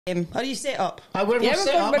Are you set up? We're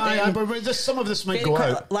set up. Some of this might go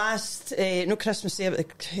out. Last, no Christmas Day, but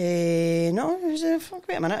wait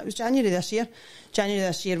a minute, it was January this year.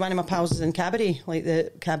 One of my pals is in Cabaret, like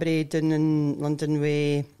the Cabaret down in London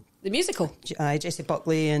with... The musical? Jessie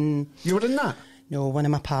Buckley and... You were in that? No, one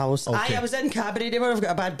of my pals. Okay. I was in Cabaret, never. I've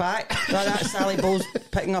got a bad back. That Sally Bowles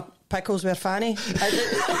picking up pickles with her fanny.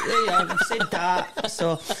 I've said that.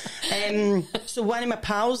 So one of my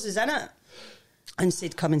pals is in it and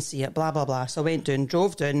said, come and see it, blah, blah, blah. So I went down,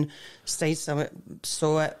 drove down, stayed somewhere,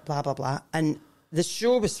 saw it, blah, blah, blah. And the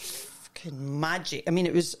show was fucking magic. I mean,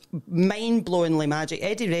 it was mind-blowingly magic.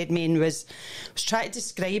 Eddie Redmayne was trying to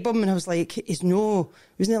describe him, and I was like,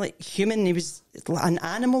 wasn't like human, he was like an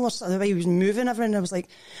animal or something, the way he was moving everything. I was like,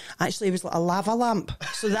 actually, he was like a lava lamp.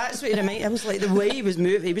 So that's what it reminded me. I was like, the way he was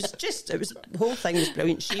moving, the whole thing was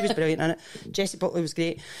brilliant. She was brilliant in it. Jessie Buckley was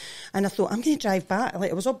great. And I thought, I'm going to drive back.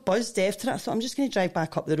 Like, I was all buzzed after it. I thought, I'm just going to drive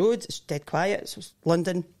back up the road. It's dead quiet. So it's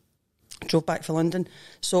London. Drove back for London.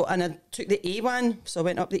 And I took the A1, so I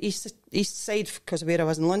went up the east side because of where I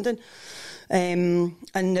was in London. And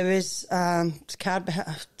there was a car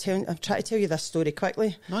behind. I'm trying to tell you this story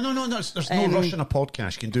quickly. No. There's no rush in a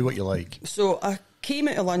podcast. You can do what you like. So I came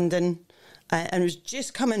out of London and was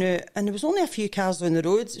just coming out, and there was only a few cars on the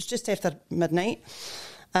roads. It was just after midnight.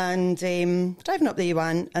 And driving up the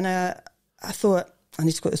A1, and I thought, I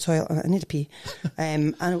need to go to the toilet, I need to pee.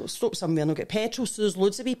 And I'll stop somewhere and I'll get petrol. So there's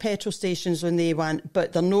loads of wee petrol stations on the A1,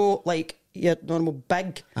 but they're no like your normal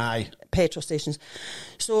big petrol stations.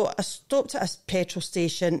 So I stopped at a petrol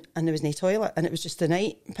station and there was no toilet, and it was just the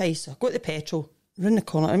night place. So I got the petrol, round the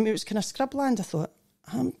corner. I mean, it was kind of scrubland. I thought,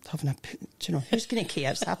 I'm having a poo. Do you know, who's going to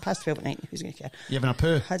care? It's 12:30 at night. Who's going to care? You having a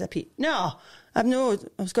poo? Had a pee. No, I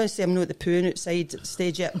was going to say I'm not at the pooing outside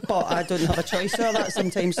stage yet, but I don't have a choice of that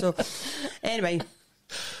sometimes. So anyway,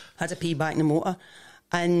 had a pee back in the motor.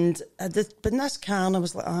 And but in this car, and I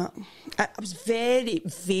was like, I was very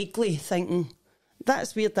vaguely thinking,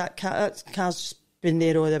 that's weird, that car's just been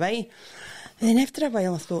there all the way. And then after a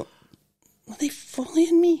while, I thought, are they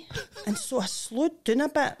following me? And so I slowed down a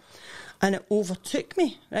bit, and it overtook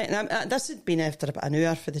me, right? And this had been after about an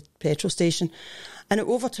hour for the petrol station, and it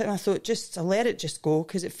overtook me. I thought, I'll let it just go,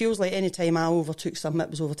 because it feels like any time I overtook something, it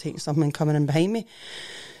was overtaking something coming in behind me.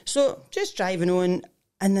 So just driving on,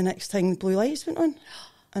 and the next thing, the blue lights went on,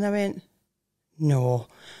 and I went, no,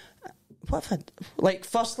 what have what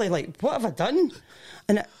have I done?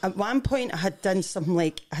 And at one point, I had done something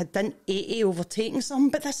like, I had done 80 overtaking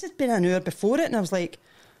something, but this had been an hour before it, and I was like,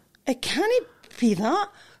 it can't be that.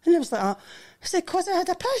 And I was like, I said, because I had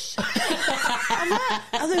a push.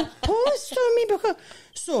 Are the police on me? Because...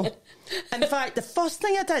 So, in fact, the first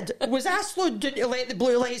thing I did was I slowed down to let the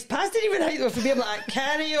blue lights pass. Didn't even write for me. I'm like,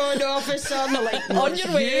 carry on, officer. And I'm like, on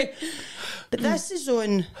your way. But this is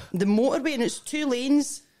on the motorway, and it's 2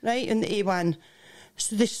 lanes, right, on the A1.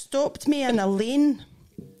 So they stopped me in a lane.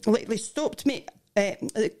 Like, they stopped me. They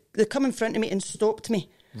come in front of me and stopped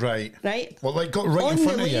me. Right. Well, like, got right in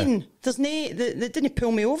front of you. On the lane, there's they didn't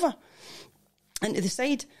pull me over into the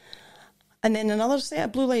side. And then another set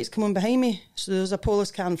of blue lights come on behind me. So there was a police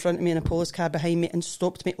car in front of me and a police car behind me, and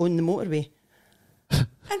stopped me on the motorway.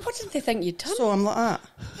 And what did they think you'd done? So I'm like,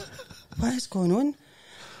 what is going on?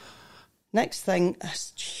 Next thing,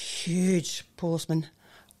 this huge policeman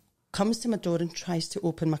comes to my door and tries to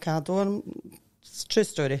open my car door. It's a true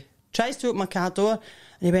story. Tries to open my car door,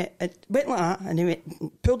 and it went like that, and he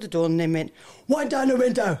pulled the door, and then went, one down the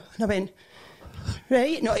window. And I went,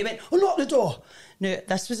 right? No, he went, unlock the door. No,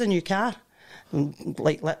 this was a new car,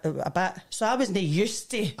 like a bit. So I wasn't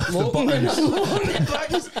used to locking the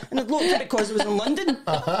buttons. And I locked it because it was in London.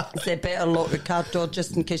 They better lock the car door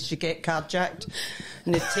just in case you get carjacked.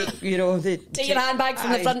 And they take, take your handbag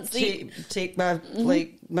from the front seat. Take my,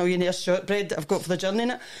 millionaire shortbread that I've got for the journey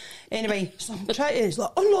in it. Anyway, so I'm trying to, he's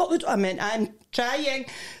like, unlock the door. I'm trying.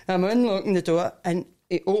 I'm unlocking the door, and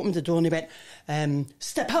he opened the door and he went,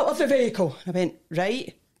 step out of the vehicle. I went,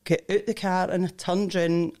 right, get out the car, and I turned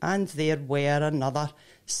round, and there were another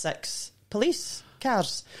 6 police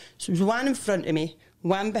cars. So there was one in front of me,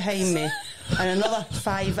 one behind me, and another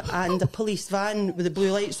 5, and a police van with the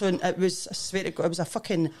blue lights on. It was, I swear to God, it was a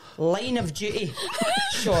fucking line of duty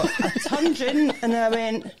shot. I turned round and I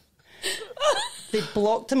went... They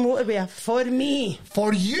blocked the motorway for me.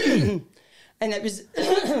 For you? And it was...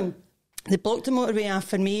 They blocked the motorway off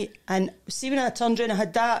for me. And see, when I turned around, I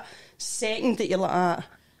had that second that you're like,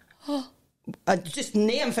 I just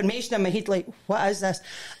no information in my head, like, what is this?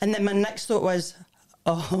 And then my next thought was,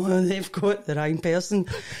 oh, they've got the wrong person,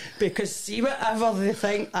 because see whatever they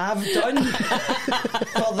think I've done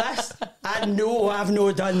for this, I know I've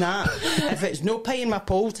no done that. If it's no paying my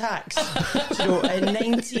poll tax, in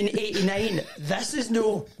 1989, this is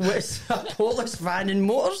no what's a police van and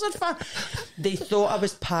motors are for. They thought I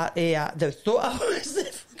was they thought I was the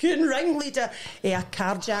fucking ringleader of a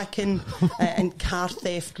carjacking and car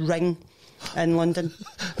theft ring in London.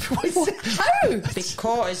 How?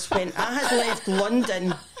 Because when I had left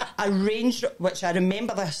London, a Range, which I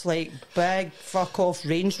remember this like big fuck off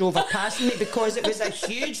Range Rover passing me, because it was a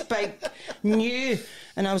huge big new,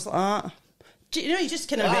 and I was like, you just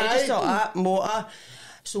kind of register that motor.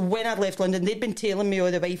 So when I'd left London, they'd been tailing me all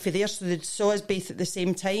the way for there, so they saw us both at the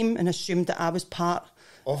same time and assumed that I was part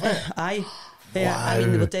of it. Aye. Wow. I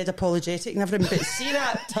mean, they were dead apologetic and everything, but see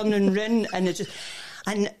that turning round, and it just...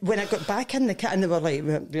 And when I got back in the car, and they were like,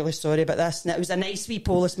 we're really sorry about this, and it was a nice wee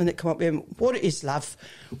policeman that came up with him. What it is, love,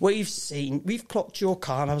 we've clocked your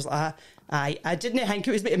car. And I was like, aye. I didn't think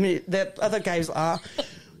it was me. I mean, the other guy was like,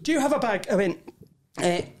 do you have a bag? I went,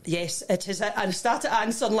 yes, it is. And I started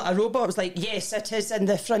answering like a robot. I was like, yes, it is in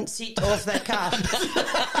the front seat of the car.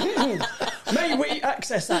 May we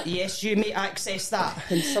access that? Yes, you may access that.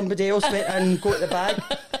 And somebody else went and got the bag.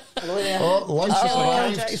 Hello there. Oh, lunch has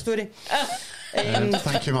arrived. Jack story.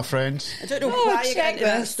 Thank you, my friend. I don't know why you got into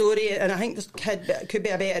that story, and I think there could be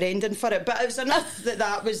a better ending for it, but it was enough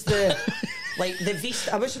that was the like the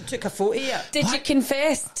vista. I wish I took a photo of it. Did you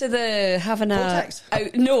confess to the having a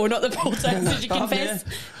no, not the poll tax? Did you confess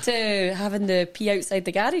to having the pee outside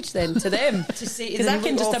the garage then to them? To say, because I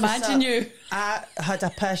can just imagine you. I had a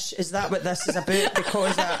pish. Is that what this is about?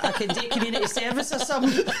 Because I can do community service or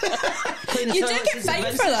something. You do get fined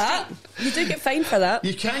for that. You do get fined for that.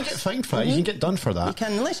 You can get fined for that. You can get done for that. You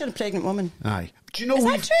can, unless you're a pregnant woman. Aye. Do you know is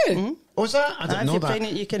that true? Mm-hmm. Oh, is that? I didn't know if you're that.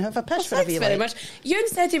 pregnant, you can have a pish for a wee very much. Ewan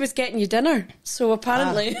said he was getting you dinner, so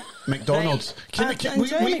apparently McDonald's.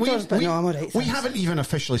 McDonald's, but no, I'm all right. We haven't even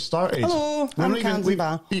officially started. Hello, I'm Karen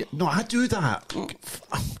Dunbar. No, I do that.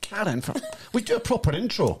 Karen, we do a proper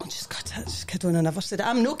intro. Just cut on. I never said it.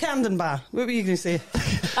 I'm no Karen Dunbar. What were you going to say?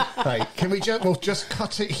 Right, we'll just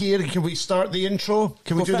cut it here. Can we start the intro?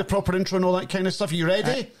 Can we do the proper intro and all that kind of stuff? Are you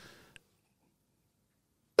ready?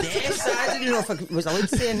 Yes, I didn't know if I was allowed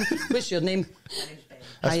saying. What's your name?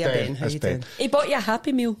 Hiya, Ben. How you doing? He bought you a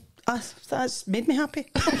Happy Meal. That's made me happy.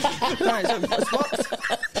 It's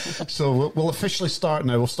worked. So we'll officially start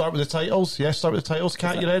now. We'll start with the titles. Yes, start with the titles.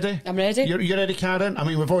 Kat, you ready? I'm ready. You ready, Karen? I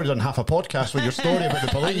mean, we've already done half a podcast with your story about the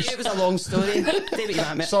police. I knew it was a long story.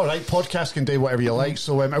 It's all right. Podcast can do whatever you like.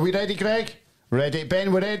 So are we ready, Greg? Ready?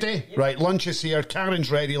 Ben, we're ready? Yep. Right, lunch is here. Karen's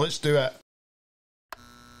ready. Let's do it.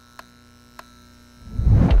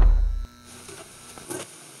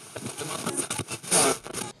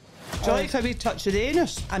 Do you like how we touch the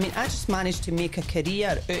anus? I mean, I just managed to make a career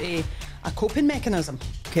out of a coping mechanism.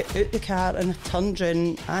 Get out the car and I turned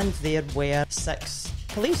round, and there were 6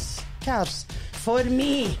 police cars. For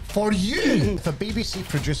me. For you? If a BBC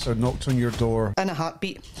producer knocked on your door... In a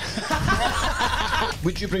heartbeat.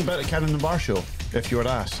 Would you bring back the Karen Dunbar show if you were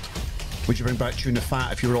asked? Would you bring back Chewin the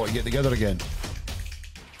Fat if you were all to get together again?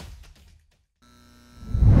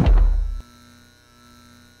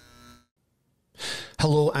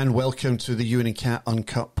 Hello and welcome to the Ewen Cat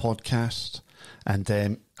Uncut podcast. And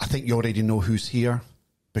I think you already know who's here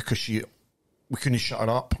because we couldn't shut her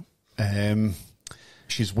up.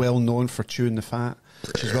 She's well known for chewing the fat.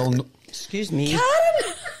 She's well known. Excuse me.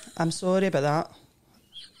 Karen! I'm sorry about that.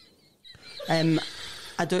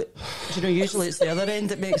 I don't. Do you know? Usually it's the other end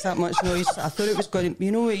that makes that much noise. I thought it was going to.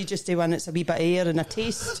 You know, you just do one that's a wee bit of air and a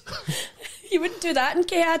taste. You wouldn't do that in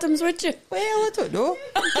Kay Adams, would you? Well, I don't know.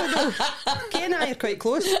 Kay and I are quite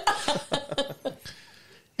close.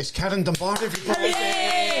 It's Karen Dunbar, everybody.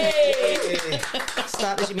 Yay!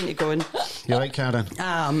 Start as you mean to go on. You're right, Karen.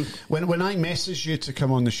 When I messaged you to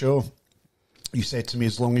come on the show, you said to me,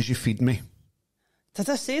 as long as you feed me. Did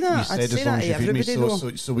I say that? You said I'd say as long that as you to feed me.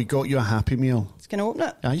 everybody, So we got you a Happy Meal. Can I open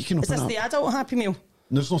it? Yeah, you can open it. Is this the adult Happy Meal?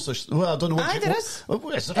 There's no such... Well, I don't know what... Aye, there is.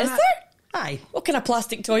 Is there? Is there? Aye. What kind of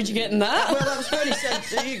plastic toy did you get in that? Well, I was going to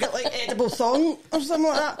say, you get like edible thong or something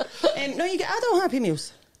like that. No, you get adult Happy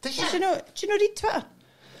Meals. Do you know read Twitter?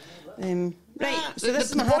 Right, so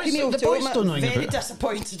this is my Happy Meal. Very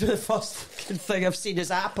disappointed with the first thing I've seen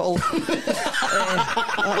is Apple.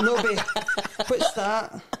 Nobody. What's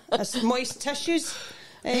that? It's moist tissues.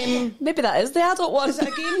 Maybe that is the adult one. Is it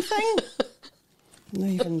a game thing? Not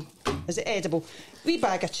even. Is it edible? Wee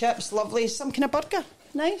bag of chips, lovely. Some kind of burger.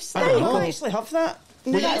 Nice. I don't know. I'll actually have that.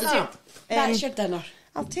 That's your dinner.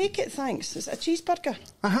 I'll take it, thanks. Is it a cheeseburger?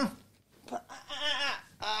 Uh-huh.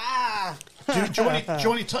 Do you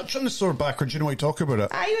want to touch on the sore back, or do you know what you're talking about it?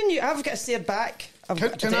 I've got a sore back.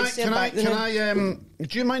 Can I?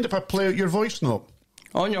 Do you mind if I play out your voice note?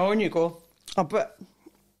 On you go. But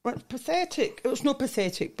it's pathetic. It's not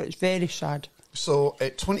pathetic, but it's very sad. So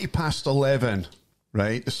at 11:20,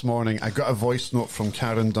 right, this morning, I got a voice note from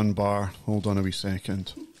Karen Dunbar. Hold on a wee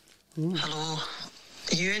second. Hello,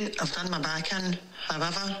 Ewan. I've done my back in.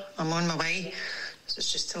 However, I'm on my way. So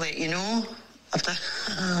it's just to let you know.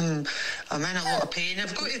 I'm in a lot of pain.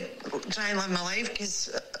 I've got to try and live my life because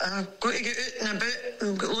I've got to get out and about.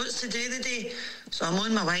 I've got lots to do the day. So I'm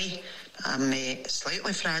on my way. I'm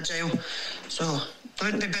slightly fragile. So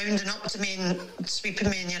don't be bounding up to me and sweeping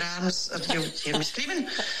me in your arms if you'll hear me screaming.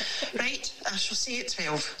 Right, I shall see you at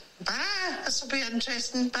 12. Bye. This will be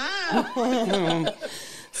interesting. Bye.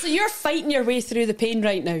 So you're fighting your way through the pain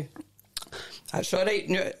right now? That's all right,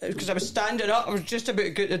 because I was standing up. I was just about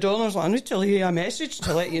to go to the door and I was like, I need to leave you a message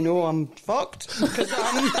to let you know I'm fucked. Because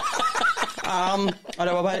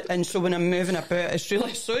and so when I'm moving about, it's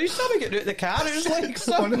really, so you saw me getting out of the car. It was like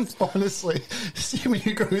something. Honestly, see when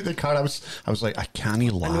you got out of the car, I was like, I can't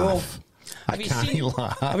laugh. I can't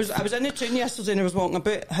laugh. I was in the train yesterday and I was walking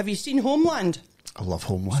about. Have you seen Homeland? I love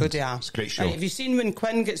Homeland. So do I. It's a great show. Have you seen when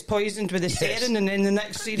Quinn gets poisoned with the sarin and then the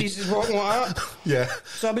next series is walking like that? Yeah.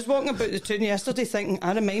 So I was walking about the tune yesterday thinking,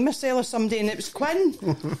 I remind myself of somebody and it was Quinn.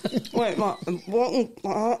 Walking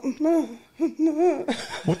like that.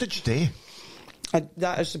 What did you do?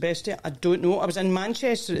 That is the best day. I don't know. I was in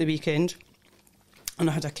Manchester at the weekend and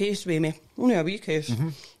I had a case with me. Only a wee case. Mm-hmm.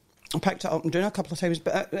 I picked it up and down a couple of times,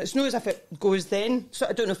 but it's not as if it goes then. So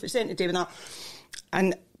I don't know if it's anything to do with that.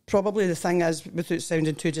 And probably the thing is, without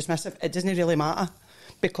sounding too dismissive, it doesn't really matter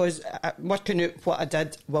because working out what I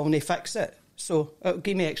did will not fix it. So it'll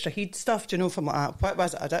give me extra heat stuff, do you know, from like that. What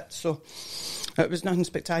was it I did? So it was nothing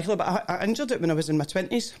spectacular, but I injured it when I was in my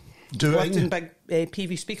 20s. Worked in big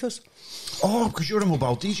PV speakers. Oh, because you're a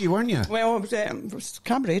mobile DJ, weren't you? Well, it was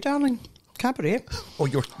cabaret, darling. Cabaret. Oh,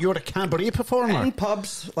 you're a cabaret performer? In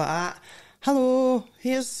pubs like that. Hello,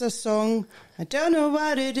 here's a song. I don't know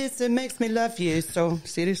what it is that makes me love you. So,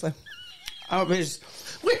 seriously. I was...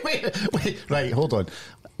 Wait. Right, hold on.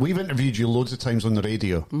 We've interviewed you loads of times on the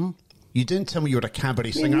radio. Mm. You didn't tell me you were a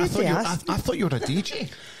cabaret singer. I thought you were a DJ.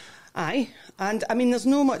 Aye. And, I mean, there's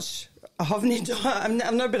no much... I haven't done it.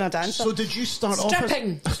 I've never been a dancer. So did you start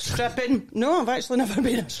Stripping. Stripping. No, I've actually never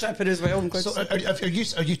been a stripper as well. So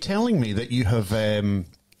are you telling me that you have...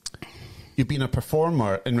 You've been a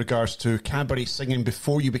performer in regards to cabaret singing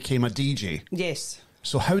before you became a DJ? Yes.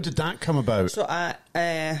 So how did that come about? So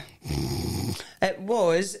it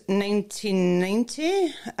was 1990,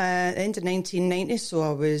 end of 1990, so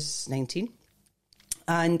I was 19.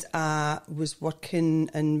 And I was working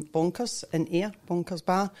in Bonkers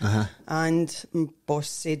Bar. Uh-huh. And my boss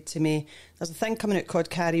said to me, there's a thing coming out called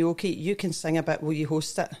karaoke. You can sing a bit, will you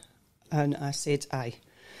host it? And I said, aye.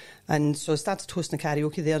 And so I started hosting a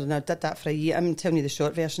karaoke there and I did that for a year. I'm telling you the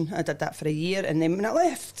short version. I did that for a year and then when I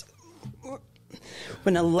left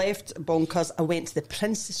Bonkers, I went to the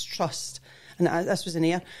Princess Trust and this was in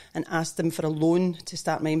Ayr and asked them for a loan to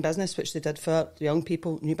start my own business, which they did for young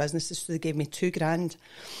people, new businesses. So they gave me $2,000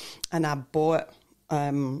 and I bought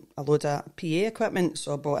a load of PA equipment.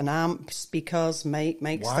 So I bought an amp, speakers, mic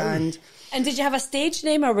stand. And did you have a stage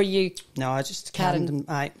name or were you... No, I just Karen them.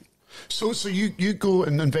 Aye. So you go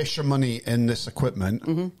and invest your money in this equipment,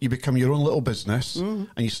 mm-hmm. You become your own little business, mm-hmm.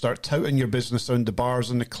 And you start touting your business around the bars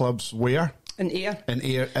and the clubs where? In Ayr.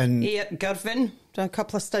 Ayr, Girvan. Done a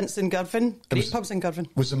couple of stints in Girvan. Great pubs in Girvan.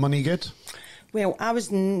 Was the money good? Well, I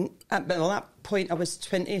was, at that point I was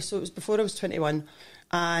 20, so it was before I was 21,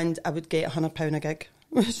 and I would get £100 a gig.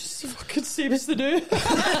 It's just fucking same as the do. I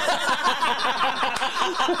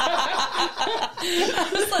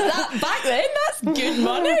was like, that back then, that's good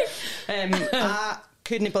money. I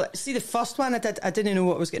couldn't believe. See, the first one I didn't know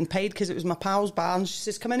what I was getting paid because it was my pal's bar, and she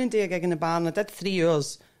says, come in and do a gig in the bar, and I did 3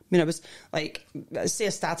 hours. I mean, I was like, say I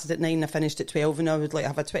started at 9 and I finished at 12, and I would like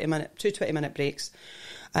have a 2 20-minute breaks.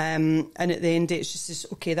 And at the end of it, she says,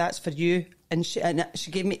 okay, that's for you. And she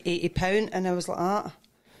gave me £80, and I was like,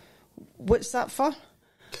 what's that for?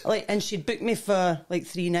 Like, and she'd booked me for like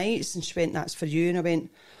 3 nights, and she went, that's for you. And I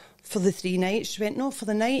went, for the 3 nights? She went, no, for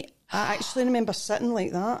the night. I actually remember sitting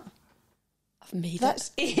like that. I've made That's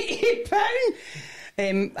 £80.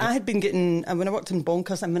 I had been getting, when I worked in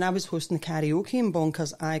Bonkers, and when I was hosting the karaoke in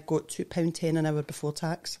Bonkers, I got £2.10 an hour before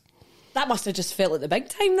tax. That must have just felt at the big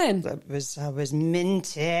time then. I was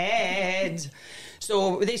minted.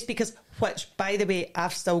 So these speakers, which, by the way,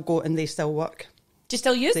 I've still got and they still work. Do you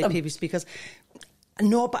still use them? PV speakers.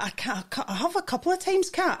 No, but I have a couple of times,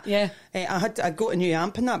 Kat. Yeah. I got a new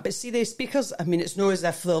amp and that, but see the speakers, I mean, it's not as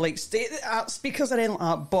if they're like state-of-the-art speakers or anything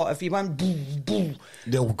like that, but if you went boom, boom,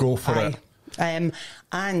 they'll go for it. And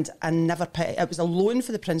I never paid. It was a loan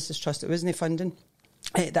for the Princess Trust. It wasn't funding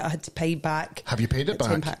that I had to pay back. Have you paid it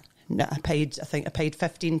back? No, I paid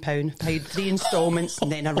 £15, paid 3 instalments,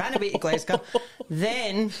 and then I ran away to Glasgow.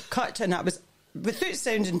 Then cut, and that was, without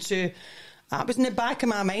sounding too, that was in the back of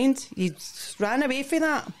my mind. You ran away for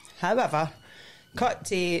that. However, cut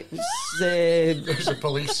to the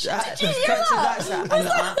police. That's actually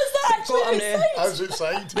I was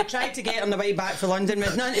outside. We tried to get on the way back for London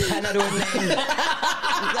with nothing to pin her on them.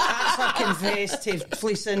 That's her confessed to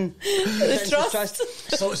fleecing the trust.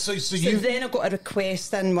 So then I got a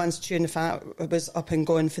request in once Chewin was up and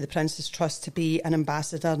going for the Princess Trust to be an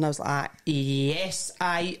ambassador, and I was like, yes,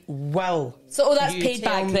 I will. So that's you paid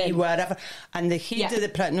tell back me then. wherever. And the head of the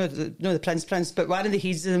Prince, but one of the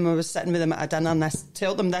heads of them, I was sitting with them at a dinner and I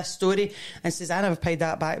told them this story and says, I never paid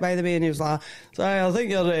that back, by the way. And he was like, sorry, I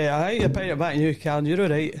think you're paying it back and you can, you're all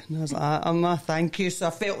right. And I was like, thank you. So I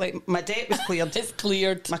felt like my debt was cleared. It's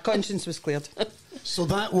cleared. My conscience was cleared. So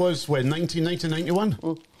that was when, 1990, 91?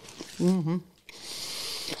 Mm-hmm.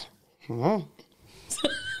 Oh.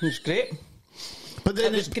 It was great. But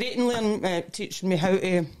then it was great in learning, teaching me how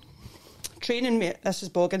to, training me, this is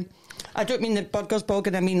bogging. I don't mean the burgers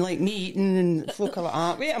bogging, I mean like me eating and folk are like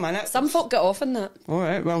that. Wait a minute. Some folk get off in that. All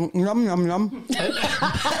right, well, yum.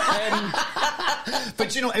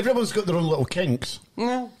 But you know, everyone's got their own little kinks.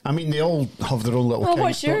 Yeah. I mean, they all have their own little kinks.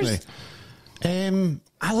 What's yours?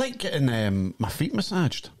 I like getting my feet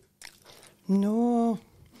massaged. No.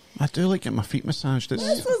 I do like getting my feet massaged.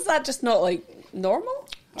 Is that just not like normal?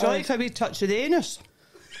 Do you like how we touch the anus?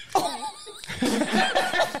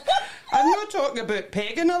 I'm not talking about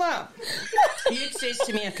pegging or that. You'd say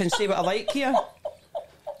to me, I can say what I like here.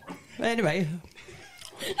 Anyway.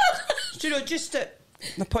 So, you know, just at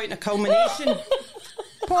the point of culmination.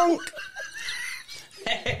 Ponk.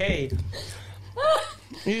 Hey.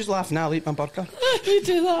 You just laugh now, I'll eat my burger. You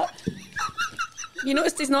do that. You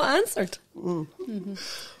noticed he's not answered. Mm-hmm.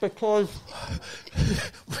 Because,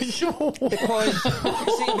 see, to be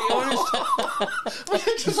honest,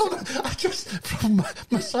 I just from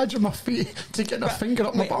massaging my feet to getting a finger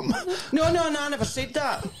up my bum. No, I never said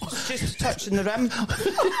that. It's just touching the rim.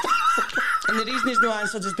 And the reason he's no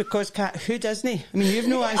answered is because, Kat, who doesn't he? I mean, you've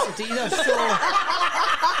no answered either, so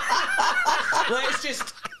let's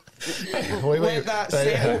just let that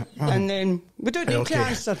settle, and then we don't need to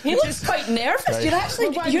answer. He looks quite nervous. Right. You're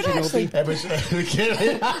actually.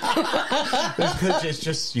 It's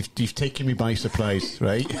just you've taken me by surprise,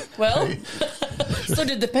 right? Well, right. So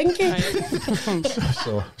did the pinky.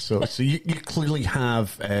 So you clearly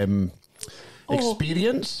have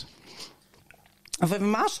experience. I've had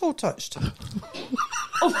my asshole touched.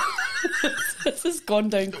 This has gone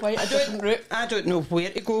down quite a different route. I don't know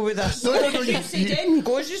where to go with this. No,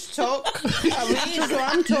 Go just talk.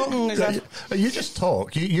 I'm talking. You just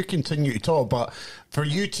talk. You continue to talk, but for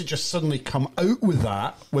you to just suddenly come out with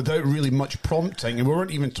that without really much prompting, and we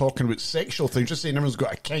weren't even talking about sexual things, just saying everyone's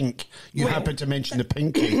got a kink. You happened to mention the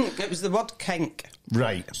pinky. It was the word kink.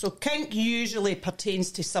 Right. So kink usually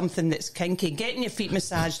pertains to something that's kinky. Getting your feet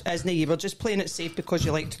massaged isn't it? You were just playing it safe because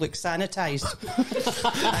you like to look sanitised.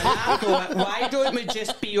 And I thought, why don't we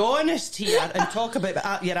just be honest here and talk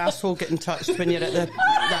about your asshole getting touched when you're at that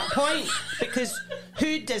point? Because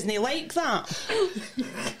who doesn't like that?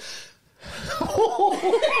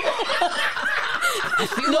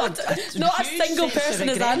 Not a single person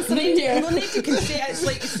is answering you. No need to say it's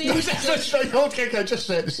like saying. Okay, I just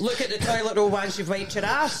said this. Look at the toilet roll once you've wiped your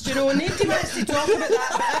ass. You know, nobody wants to talk about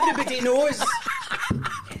that, but everybody knows.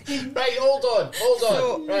 Right, hold on.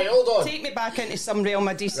 So, right, hold on. Take me back into some realm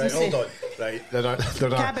of decency. Right, hold on. Right, there are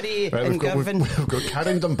Cabaret right, and Girvan. We've got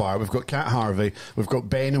Karen Dunbar, we've got Kat Harvey, we've got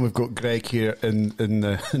Ben, and we've got Greg here in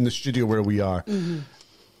the studio where we are. Mm-hmm.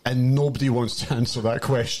 And nobody wants to answer that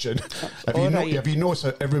question. Have you noticed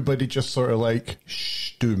how everybody just sort of like,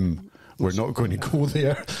 doom, we're not going to go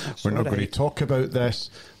there. We're not going to talk about this.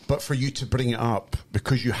 But for you to bring it up,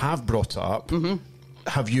 because you have brought it up,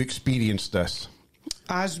 have you experienced this?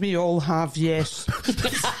 As we all have, yes.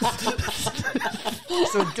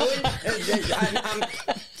 So don't...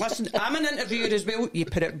 listen, I'm an interviewer as well. You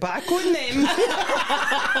put it back on them.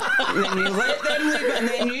 And then you let them leave it, and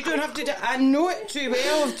then you don't have to do... I know it too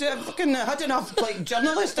well. I've fucking had enough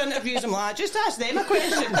journalist interviews. I'm like, just ask them a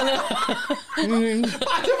question. I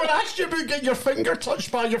never asked you about getting your finger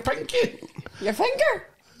touched by your pinky. Your finger?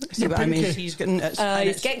 See what I mean? He's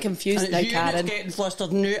getting confused now, Karen. He's getting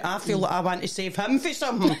flustered now. I feel like I want to save him for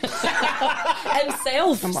something.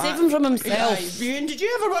 Himself. Save him from himself. Ewan, did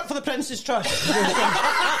you ever work for the Prince's Trust? Did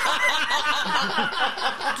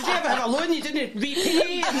you ever have a loan you didn't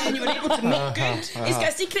repay and then you were able to make good? He's got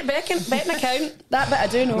a secret betting account. That bit I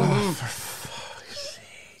do know.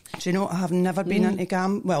 Do you know, I have never been into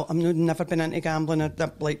gambling. Well, I've never been into gambling. I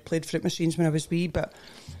played fruit machines when I was wee, but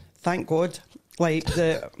thank God.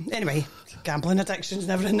 Anyway, gambling addiction's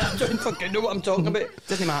never in that. I don't fucking know what I'm talking about.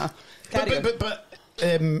 Doesn't matter.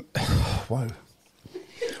 Wow.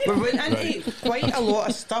 We're into quite a lot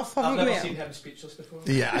of stuff, haven't we? I've never seen him speechless before.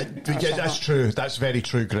 Yeah, that's true. That's very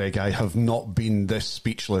true, Greg. I have not been this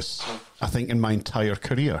speechless, I think, in my entire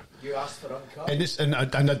career. You asked for Uncut. And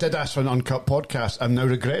I did ask for an Uncut podcast. I'm now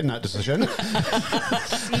regretting that decision.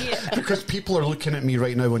 Because people are looking at me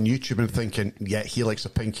right now on YouTube and thinking, yeah, he likes a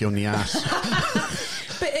pinky on the ass.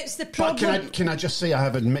 But it's the problem. But can I just say I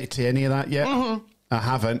haven't admitted to any of that yet? Mm-hmm. I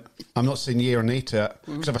haven't. I'm not saying yay or nay to it.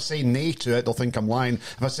 Because if I say nay to it, they'll think I'm lying.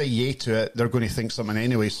 If I say yay to it, they're going to think something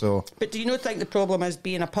anyway. So. But do you not think the problem is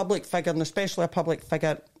being a public figure, and especially a public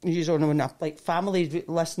figure, you don't know enough, family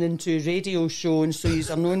listening to radio show, and so you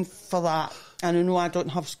are known for that. And I know I don't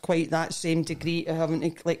have quite that same degree to having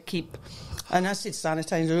to keep. And I said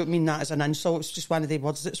sanitise, I don't mean that as an insult, it's just one of the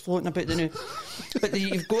words that's floating about the new. But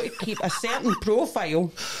you've got to keep a certain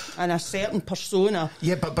profile and a certain persona.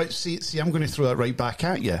 Yeah, but see, I'm going to throw that right back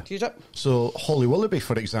at you. Use it. So Holly Willoughby,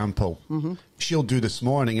 for example, she'll do This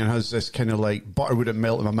Morning and has this kind of butter wouldn't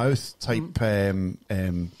melt in my mouth type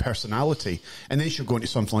personality. And then she'll go into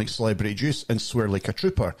something like Celebrity Juice and swear like a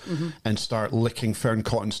trooper and start licking Fern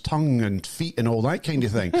Cotton's tongue and feet and all that kind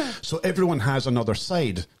of thing. So everyone has another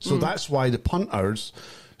side. So that's why the punters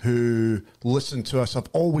who listen to us have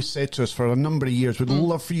always said to us for a number of years, we'd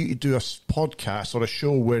love for you to do a podcast or a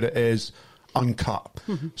show where it is uncut.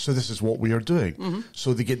 So this is what we are doing.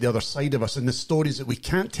 So they get the other side of us, and the stories that we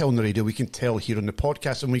can't tell on the radio we can tell here on the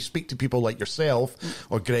podcast. And we speak to people like yourself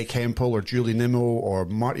or Greg Hempel or Julie Nimmo or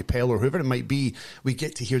Marty Pell or whoever it might be. We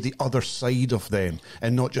get to hear the other side of them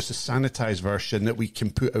and not just a sanitized version that we can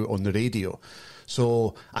put out on the radio.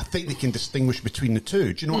 So I think they can distinguish between the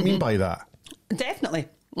two. Do you know what I mean by that? Definitely.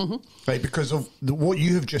 Right, because of what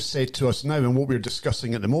you have just said to us now and what we're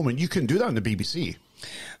discussing at the moment, you can do that on the BBC.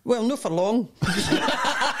 Well, not for long. I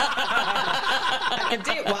can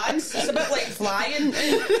do it once. It's a bit like flying.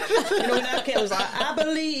 You know, when our kid was like, I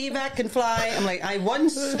believe I can fly. I'm like, I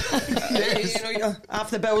once. Yes. You know, you're off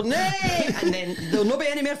the building. Hey! And then there'll not be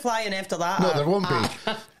any more flying after that. No, there won't be.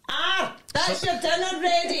 That's your dinner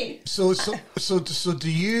ready. So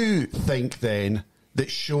do you think then that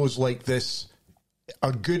shows like this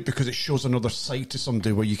are good because it shows another side to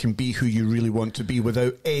somebody where you can be who you really want to be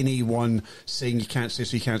without anyone saying you can't say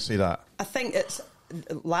so, you can't say that? I think it's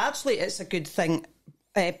a good thing,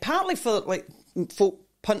 partly for folk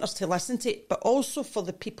punters to listen to it, but also for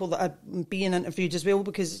the people that are being interviewed as well,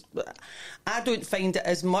 because I don't find it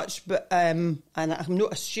as much, but and I'm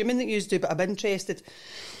not assuming that you do, but I'm interested.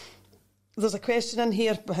 There's a question in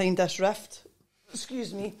here behind this rift.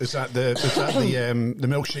 Excuse me. Is that the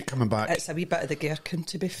milkshake coming back? It's a wee bit of the gherkin,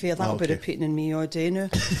 to be fair. That'll be repeating in me all day now.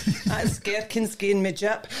 That's gherkin's gain me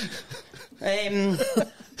jip.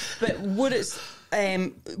 But what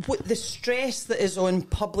the stress that is on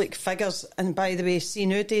public figures, and by the way, see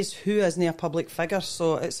nowadays who isn't a public figure,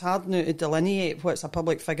 so it's hard now to delineate what's a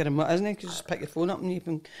public figure and what isn't, because you just pick your phone up and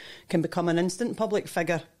you can become an instant public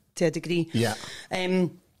figure to a degree. Yeah.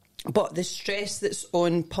 But the stress that's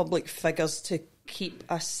on public figures to keep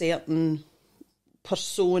a certain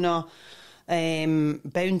persona,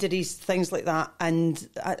 boundaries, things like that. And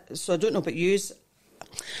so I don't know about yous.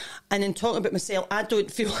 And in talking about myself, I don't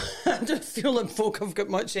feel like folk have got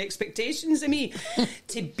much expectations of me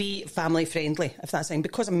to be family friendly, if that's saying,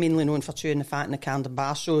 because I'm mainly known for Chewin the Fat and the Karen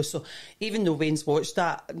Dunbar show. So even though Wayne's watched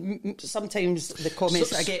that, sometimes the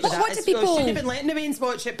comments that I get with that is, people shouldn't have been letting the Wayne's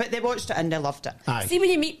watch it, but they watched it and they loved it. Aye. See, when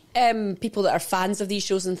you meet people that are fans of these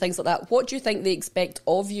shows and things like that, what do you think they expect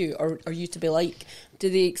of you, or you to be like? Do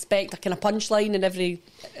they expect a kind of punchline in every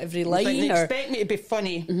line? They expect me to be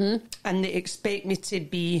funny, and they expect me to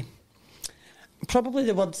be probably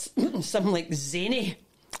the words something like zany,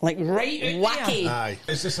 like right wacky. Aye.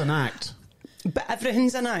 Is this an act? But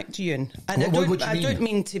everything's an act, Ewan. And I don't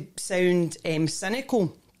mean to sound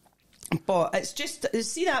cynical, but it's just,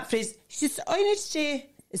 see that phrase, it's just honesty,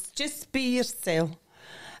 it's just be yourself.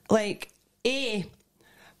 Like, A,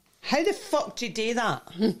 how the fuck do you do that?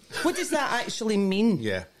 What does that actually mean?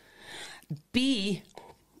 Yeah. B,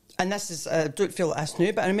 and this is, I don't feel like this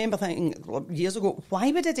now, but I remember thinking years ago,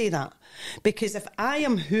 why would I do that? Because if I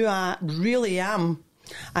am who I really am,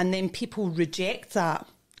 and then people reject that,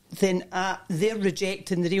 then they're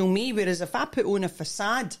rejecting the real me. Whereas if I put on a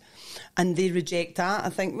facade and they reject that, I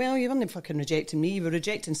think, well, you weren't fucking rejecting me, you were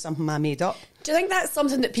rejecting something I made up. Do you think that's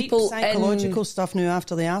something that people... Deep psychological stuff now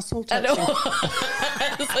after the arsehole touching.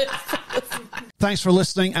 Thanks for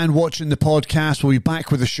listening and watching the podcast. We'll be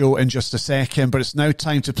back with the show in just a second, but it's now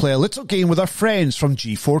time to play a little game with our friends from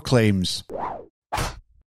G4 Claims.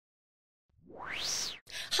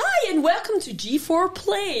 Hi and welcome to G4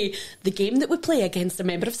 Play, the game that we play against a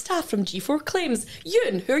member of staff from G4 Claims.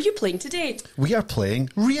 Ewan, who are you playing today? We are playing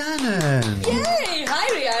Rhiannon. Yay!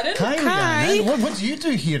 Hi, Rhiannon. Hi, Rhiannon. What do you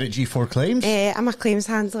do here at G4 Claims? I'm a claims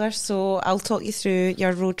handler, so I'll talk you through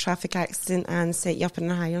your road traffic accident and set you up in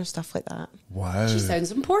a hire and stuff like that. Wow. She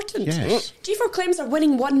sounds important. Yes. G4 Claims are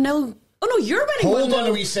winning 1-0. Oh no, you're winning 1-0. Hold on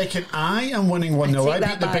a wee second. I am winning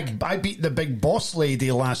 1-0. take I beat the big boss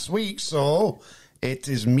lady last week, so it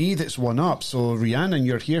is me that's won up. So Rhiannon,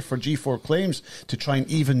 you're here for G4 Claims to try and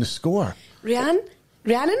even the score. Rhiannon?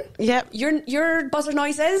 Yep. Your buzzer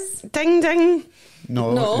noise is? Ding, ding.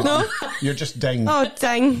 No. You're just ding. Oh,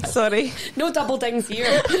 ding. Sorry. No double dings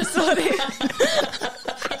here. Sorry.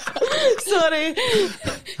 Sorry.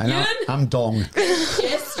 And Ewan? I'm dong.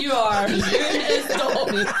 Yes, you are. Ewan is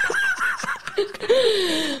dong.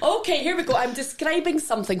 Okay, here we go. I'm describing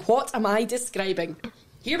something. What am I describing?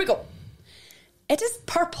 Here we go. It is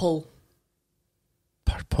purple.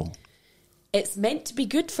 Purple. It's meant to be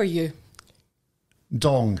good for you.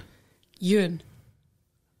 Dong. Ewan.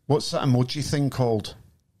 What's that emoji thing called?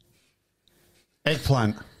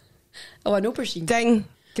 Eggplant. Oh, an aubergine. Ding.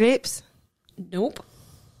 Grapes. Nope.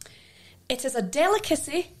 It is a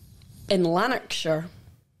delicacy in Lanarkshire.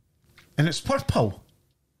 And it's purple.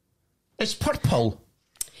 It's purple.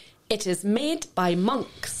 It is made by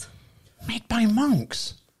monks. Made by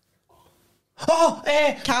monks. Oh,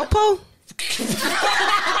 Cowpole.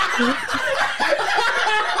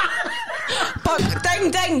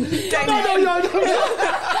 Ding, ding. Ding. No.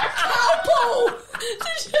 Apple!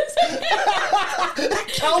 Did you say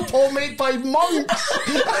Cowpole made by monks.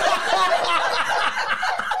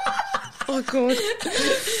 Oh, God.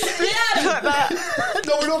 Yeah!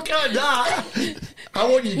 No, we're not getting that. I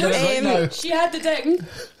want you to get it right now. She had the ding.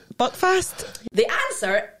 Buckfast. The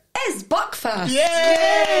answer is Buckfast.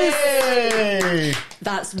 Yay!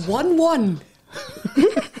 That's 1-1.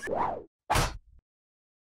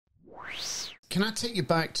 Can I take you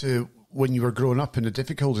back to when you were growing up and the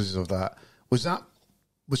difficulties of that? Was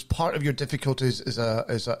part of your difficulties as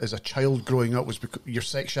a child growing up was your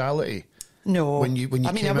sexuality? No. When you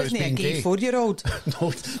I came out as wasn't being a gay gay? 4-year-old.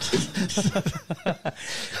 No.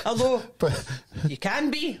 Although, But you can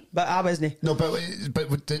be, but I wasn't. no, but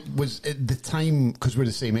was at the time, because we're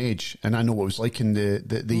the same age, and I know what it was like in the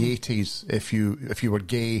 80s. If you were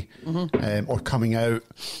gay or coming out,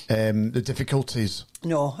 the difficulties.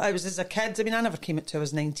 No, I was as a kid. I mean, I never came out till I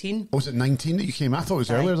was 19. Was it 19 that you came? I thought it was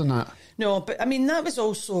earlier than that. No, but I mean, that was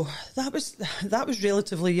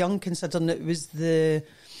relatively young, considering it was the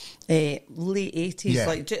late 80s. Yeah.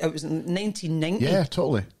 Like it was 1990. Yeah,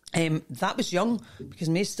 totally. That was young because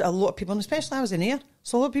a lot of people, and especially I was in here,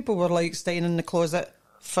 so a lot of people were like staying in the closet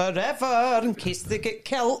forever in case they get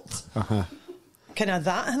killed. Kind of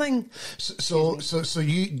that thing. So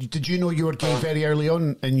did you know you were gay very early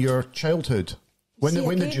on in your childhood? When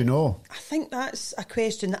did you know? I think that's a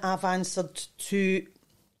question that I've answered to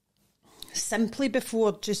simply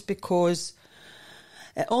before, just because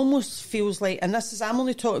it almost feels like, and I'm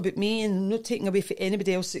only talking about me and not taking away from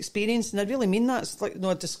anybody else's experience, and I really mean that. It's like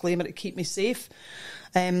a disclaimer to keep me safe.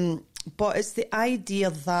 But it's the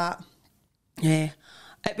idea that it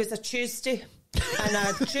was a Tuesday and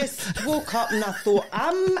I just woke up and I thought,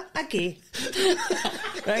 I'm a gay.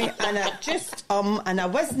 Right? And I just, and I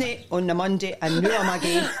wasn't on the Monday, I knew I'm a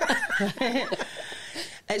gay.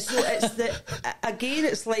 So it's again,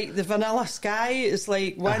 it's like the vanilla sky. It's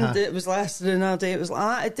like one day it was less than another day it was like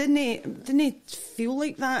that. It didn't feel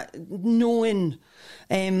like that, knowing.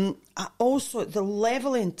 Also, the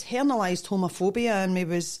level of internalised homophobia in me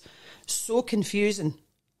was so confusing.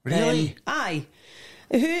 Really? Aye.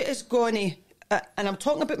 Who is going to... and I'm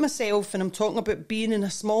talking about myself, and I'm talking about being in a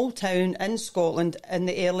small town in Scotland in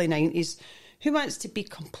the early 90s, who wants to be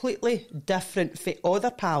completely different from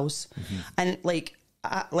other pals, and like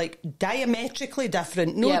diametrically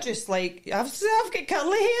different, just like I've got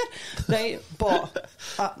curly hair, right? But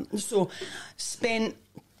so spent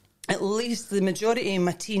at least the majority of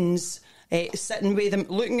my teens sitting with them,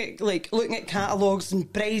 looking at catalogues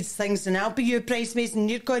and brides things, and I'll be your bridesmaids, and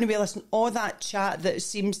you're going to be listening all that chat that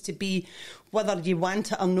seems to be, whether you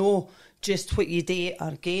want it or no, just what you do.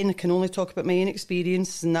 Again, I can only talk about my own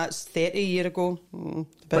experience, and that's 30 years ago.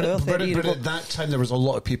 But at that time, there was a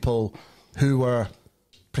lot of people who were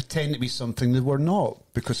pretending to be something they were not,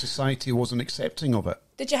 because society wasn't accepting of it.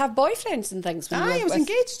 Did you have boyfriends and things? When you I were was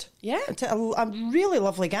engaged. Yeah, to a really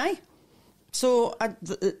lovely guy. So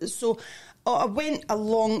I went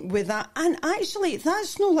along with that, and actually,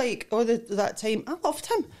 that's not like that time. I loved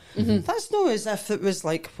him. Mm-hmm. That's not as if it was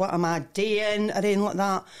like, what am I doing or anything like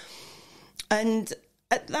that. And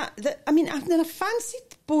at that, I mean, I've never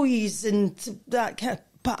fancied boys and that kind of,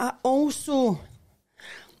 but I also,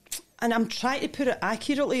 and I'm trying to put it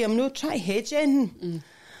accurately, I'm not trying to hedge anything.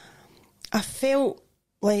 I felt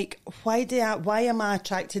like, why am I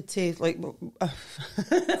attracted to, like,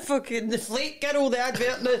 fucking the flake girl, the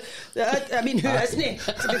advert, I mean, who isn't he,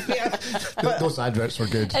 to be fair? But, those adverts were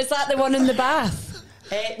good. Is that the one in the bath?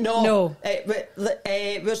 No.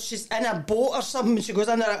 Where she's in a boat or something, she goes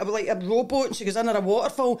under like a rowboat, and she goes under a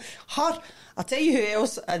waterfall. Her, I'll tell you who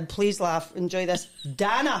else, and please laugh, enjoy this.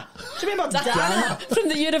 Dana. Do you remember Dana? From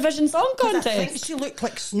the Eurovision Song Contest? I think she looked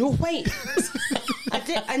like Snow White.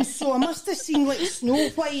 And so I must have seen like Snow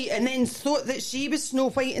White, and then thought that she was Snow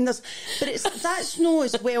White in this. But that's no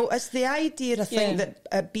as well. It's the idea, I think,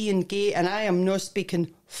 that being gay, and I am not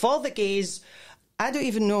speaking for the gays. I don't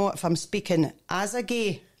even know if I'm speaking as a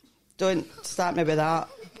gay. Don't start me with that.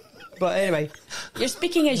 But anyway. You're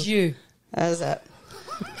speaking as you. That's it.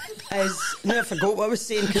 No, I forgot what I was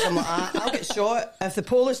saying, because I'm like, I'll get shot if the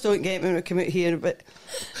police don't get me when I come out here. But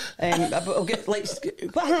I'll get, like,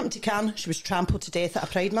 what happened to Karen? She was trampled to death at a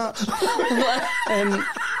pride march.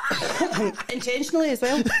 Intentionally as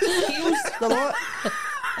well. Heels, the lot.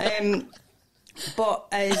 But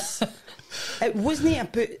it wasn't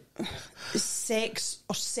about sex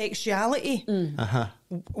or sexuality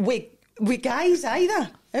with guys either.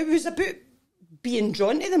 It was about being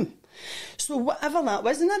drawn to them. So whatever that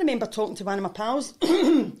was, and I remember talking to one of my pals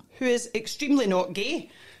who is extremely not gay,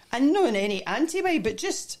 and not in any anti-way, but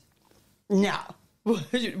just nah.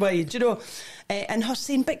 Why, do you know? And her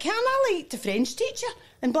saying, but can I like the French teacher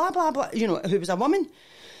and blah blah blah, you know, who was a woman.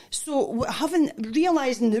 So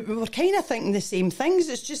realising that we were kind of thinking the same things,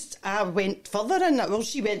 it's just I went further in it. Well,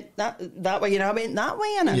 she went that way and I went that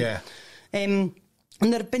way in it. Yeah. And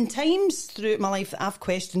there have been times throughout my life that I've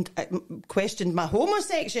questioned my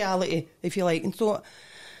homosexuality, if you like, and thought,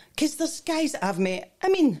 because there's guys that I've met. I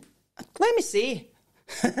mean, let me say,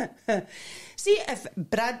 see if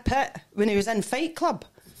Brad Pitt, when he was in Fight Club,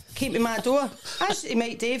 came to my door. Actually,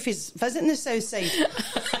 Mike Dave is visiting the South Side,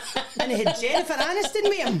 and he had Jennifer Aniston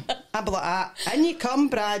with him. I'd be like, in you come,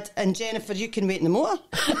 Brad, and Jennifer, you can wait in the motor.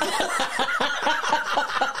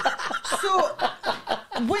 So,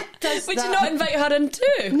 what does Would that... you not invite her in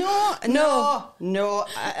too? No.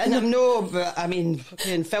 And I'm no, but I mean,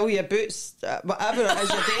 fucking fill your boots, whatever it is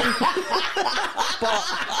you're doing.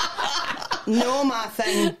 But no, my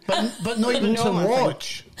thing. But not even to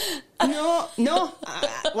watch. No.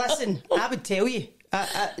 Listen, I would tell you.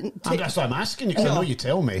 That's what I'm asking you, because I know you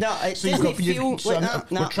tell me. No, it so doesn't feel like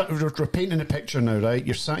that. No. We're painting a picture now, right?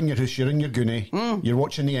 You're sat in your house, you're in your goonie, you're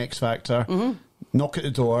watching the X Factor, knock at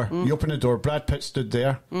the door, you open the door, Brad Pitt stood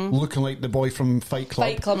there, looking like the boy from Fight Club.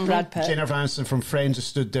 Fight Club, Brad Pitt. Jennifer Aniston from Friends has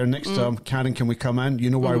stood there next to him. Karen, can we come in? You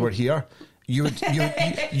know why we're here. You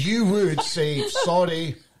would say,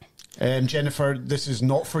 sorry, Jennifer, this is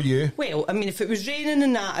not for you. Well, I mean, if it was raining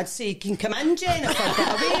and that, I'd say, you can come in, Jennifer, get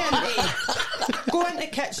away, auntie. Go in the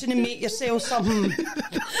kitchen and make yourself something.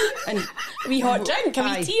 And a wee hot drink, a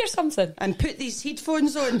wee tea or something. And put these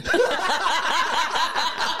headphones on.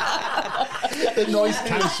 The noise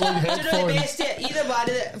cancelling headphones. Do you know the best yet? Either one of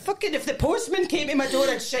it. Fucking, if the postman came to my door,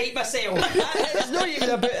 I'd shite myself. It's not even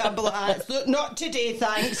about that. Not today,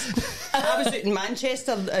 thanks. I was out in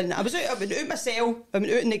Manchester, and I went out myself. I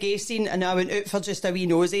went out in the gay scene, and I went out for just a wee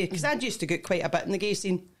nosy, because I'd used to get quite a bit in the gay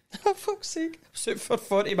scene. Oh, fuck's sake. I was out for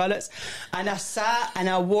 40 minutes, and I sat and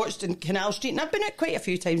I watched in Canal Street, and I've been out quite a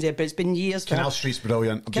few times there, but it's been years. Canal Street's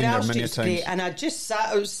brilliant. I've been there many times. Great, and I just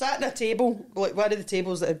sat at a table, like one of the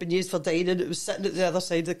tables that had been used for dining. It was sitting at the other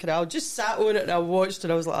side of the canal. Just sat on it and I watched,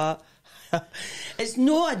 and I was like, it's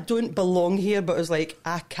no, I don't belong here, but it was like,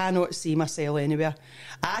 I cannot see myself anywhere.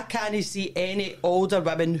 I can't see any older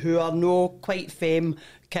women who are no quite femme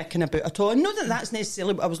kicking about at all. Not that that's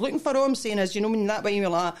necessarily what I was looking for. All I'm saying is, you know, when that way you're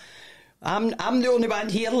like, I'm the only one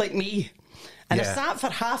here like me. And I Yeah. sat for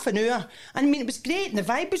half an hour. And I mean, it was great, and the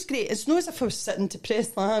vibe was great. It's not as if I was sitting to press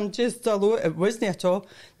the hand, just hello. It wasn't at all.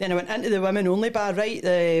 Then I went into the women only bar, right,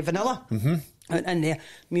 the vanilla. Mm-hmm. And the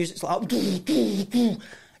music's like, it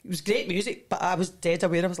was great music, but I was dead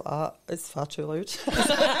aware. I was like, it's far too loud.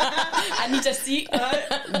 I need a seat.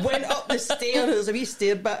 I went up the stair. There was a wee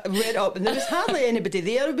stair, but went up, and there was hardly anybody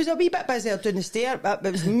there. It was a wee bit busier down the stair, but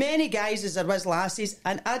there was many guys as there was lasses,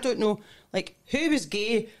 and I don't know, like, who was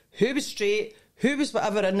gay, who was straight, who was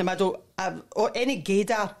whatever in the middle, or any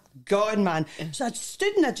gaydar. Gone, man. So I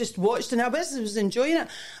stood and I just watched, and I was enjoying it.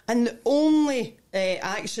 And the only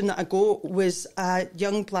action that I got was a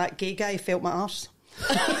young black gay guy felt my arse.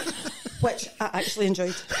 Which I actually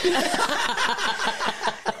enjoyed.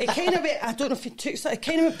 It kind of went, I don't know if it took, so it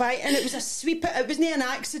kind of went by, and it was a sweep. It wasn't an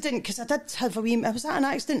accident, because I did have a wee. Was that an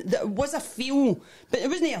accident? It was a feel, but it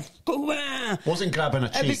wasn't a go. Wasn't grabbing a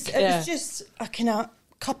cheek. It was just a kind of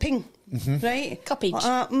cupping, right?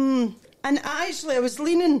 Cuppage. And I was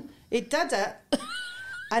leaning. He did it,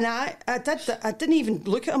 and I didn't even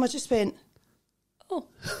look at him. I just went, Oh,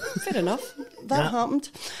 fair enough. that happened.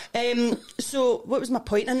 So what was my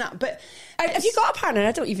point in that? But Have you got a partner?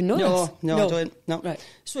 I don't even know this. No, I don't. No. Right.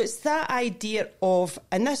 So it's that idea of,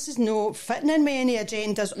 and this is no fitting in with any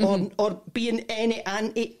agendas or being any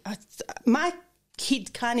anti. My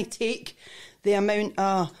kid can't take the amount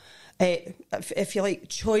of, if you like,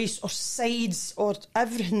 choice or sides or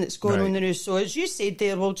everything that's going on in the news. So as you said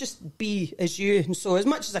there, we'll just be as you. And so as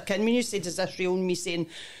much as I can, when you said, is this real? And me saying,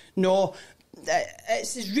 no.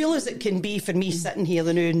 It's as real as it can be for me sitting here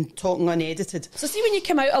and talking unedited. So see, when you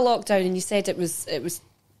came out of lockdown and you said it was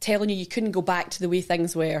telling you couldn't go back to the way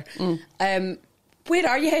things were, where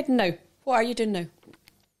are you heading now? What are you doing now?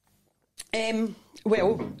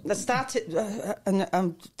 Well, I started, and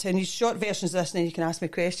I'm telling you short versions of this, and then you can ask me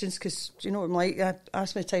questions, because you know what I'm like.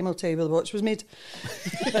 Ask me the time, I'll tell you where the watch was made.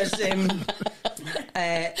 What's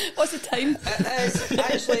the time?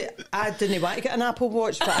 Actually, I didn't want to get an Apple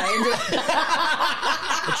Watch, but I ended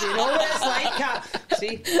up. Do you know what it's like, Kat?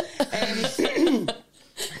 See?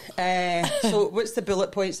 So what's the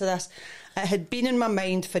bullet points of this? It had been in my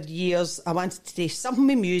mind for years. I wanted to do something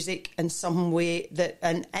with music in some way that,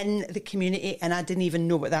 and in the community, and I didn't even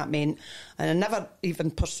know what that meant. And I never even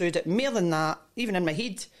pursued it more than that, even in my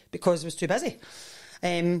head, because I was too busy.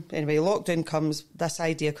 Anyway, lockdown comes, this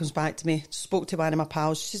idea comes back to me. Spoke to one of my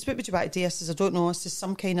pals. She says, what would you like to do? I says, I don't know. I says,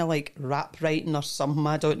 some kind of like rap writing or something,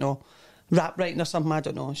 I don't know. Rap writing or something, I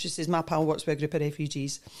don't know. She says, my pal works with a group of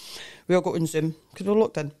refugees. We all got on Zoom, because we were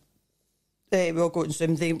locked in. We all go on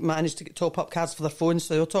Zoom. They managed to get top-up cards for their phones,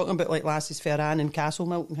 so they were talking about like Lassie's Ferran and Castle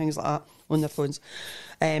Milk and things like that on their phones.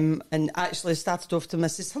 And actually started off to them. I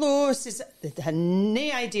says, hello. I says, they had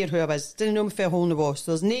no idea who I was. Didn't know me for a hole in the wall.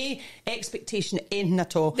 So there's no expectation of anything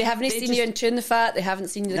at all. They haven't seen you in Tune the Fat. They haven't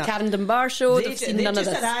seen the Karen Dunbar show. They've seen none of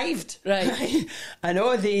this. They just arrived. Right. And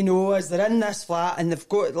all they know is they're in this flat, and they've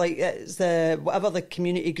got like, it's the whatever the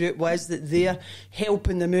community group was that they're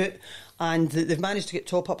helping them out. And they've managed to get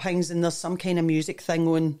top-up things, and there's some kind of music thing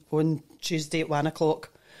on Tuesday at 1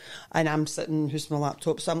 o'clock. And I'm sitting, who's my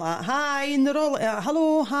laptop? So I'm like, hi, and they're all like,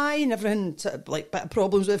 hello, hi, and everything, like, bit of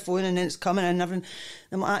problems with the phone, and then it's coming and everything.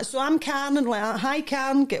 And I'm like, so I'm Karen, and like, hi,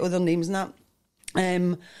 Karen, get all their names and that.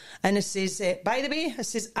 And it says, by the way, I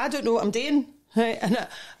says, I don't know what I'm doing. Right, and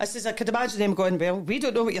I says, I could imagine them going, well, we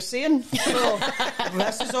don't know what you're saying, so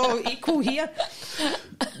this is all equal here.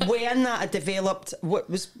 When that I developed what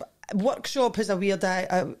was workshop is a weird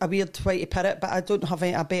way to put it, but I don't have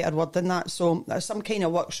a better word than that. So some kind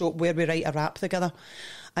of workshop where we write a rap together,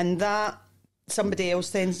 and that somebody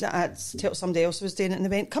else then somebody else was doing it, and they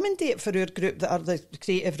went, come and do it for our group that are the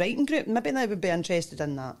creative writing group. Maybe they would be interested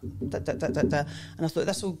in that. And I thought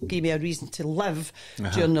this will give me a reason to live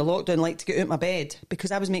during the lockdown, like to get out of my bed,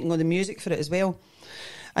 because I was making all the music for it as well.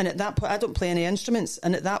 And at that point, I don't play any instruments.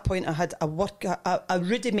 And at that point, I had a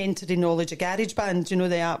rudimentary knowledge of GarageBand. You know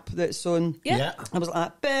the app that's on? Yeah. I was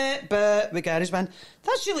like, with GarageBand.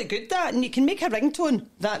 That's really good, that. And you can make a ringtone.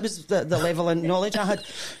 That was the level of knowledge I had.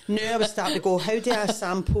 Now I was starting to go, how do I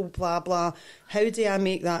sample, blah, blah. How do I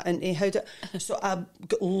make that into, So I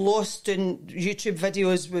got lost in YouTube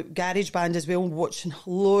videos with GarageBand as well, watching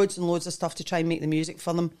loads and loads of stuff to try and make the music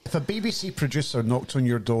for them. If a BBC producer knocked on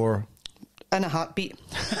your door... In a heartbeat.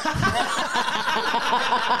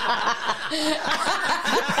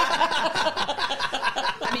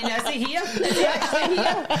 I mean, is he here? Is he actually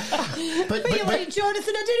here? But you're like,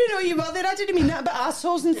 Jonathan, I didn't know you were there. I didn't mean that about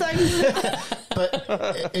assholes and things. But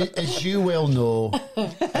as you well know,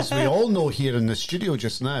 as we all know here in the studio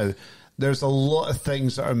just now, there's a lot of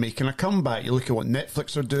things that are making a comeback. You look at what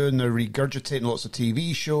Netflix are doing; they're regurgitating lots of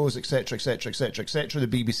TV shows, etc., etc., etc., etc.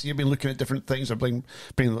 The BBC have been looking at different things. They're bringing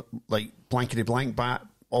like blankety blank back,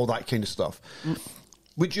 all that kind of stuff.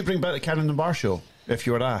 Would you bring back the Karen Dunbar show if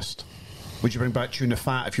you were asked? Would you bring back Chewin the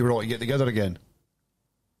Fat if you were all to get together again?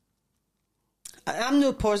 I'm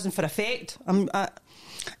not pausing for effect.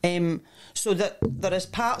 So that there is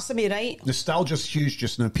parts of me, right? Nostalgia's huge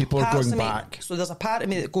just now. People are Parts going of me- back. So there's a part of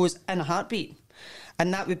me that goes in a heartbeat.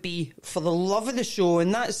 And that would be for the love of the show.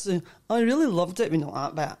 And that's, I really loved it. I mean, not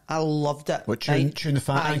that, but I loved it. What, Chewin the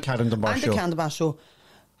Fat and Karen Dunbar and show? the Karen Dunbar show.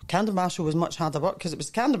 Karen Dunbar show was much harder work because it was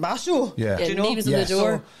a Karen Dunbar show. Yeah. Do you know? He was in the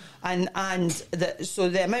door. So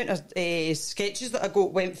the amount of sketches that I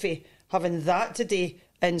went for having that today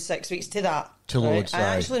in 6 weeks to that. To loads, I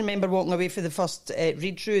aye. actually remember walking away for the first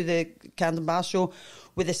read through the Karen Dunbar show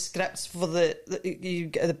with the scripts for you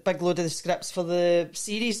get the big load of the scripts for the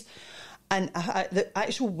series, and the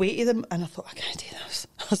actual weight of them, and I thought, I can't do this.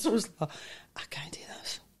 I was like, I can't do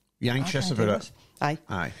this. You anxious I can't do about it? this. Aye.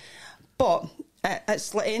 Aye. But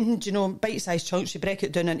it's like anything, you know, bite-sized chunks. You break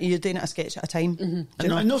it down into you're doing it a sketch at a time. Do you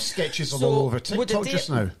know? And those sketches are So, all over would TikTok it just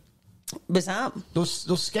do- now. Was that?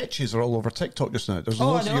 Those sketches are all over TikTok just now. There's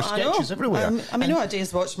loads of your sketches everywhere. I mean,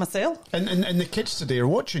 nowadays watch myself. and the kids today are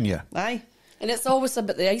watching you. Aye. And it's always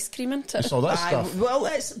about the ice cream, isn't it? It's all that Aye, stuff. well,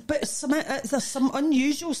 there's some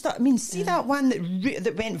unusual stuff. I mean, see that one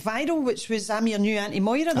that went viral, which was I'm Your New Auntie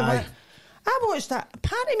Moira. Aye. I watched that.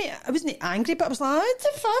 Part of me, I wasn't angry, but I was like, I've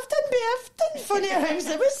done funnier things.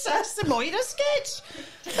 It was just the Moira sketch.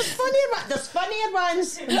 There's funnier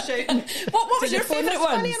ones. I'm shouting. What was your favourite There's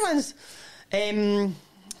funnier ones? ones.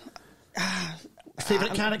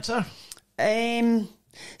 Favourite character?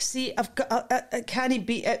 See, I've got. I can't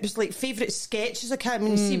beat. It was like favourite sketches. I can't. I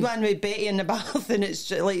mean, see one with Betty in the bath, and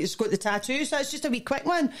it's like it's got the tattoo. So it's just a wee quick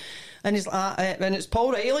one. And he's like, and it's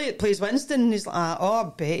Paul Riley that plays Winston. And he's like,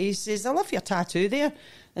 oh, Betty. He says, I love your tattoo there.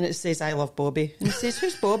 And it says, I love Bobby. And he says,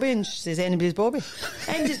 who's Bobby? And she says, anybody's Bobby.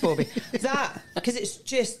 Anybody's Bobby. That, because it's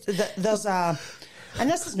just that there's a. And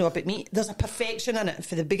this is not about me. There's a perfection in it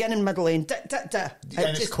for the beginning, middle, end. And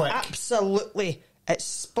it's quick. Absolutely. It's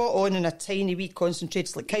spot on in a tiny wee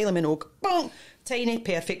concentrated, like Kylie Minogue. Bonk, tiny,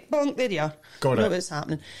 perfect. Bonk, there you are. Got know it. what's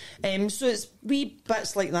happening. So it's wee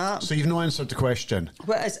bits like that. So you've no answered the question.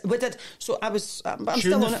 So I was. I'm Chewin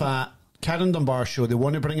still the on it. Fat, Karen Dunbar show. They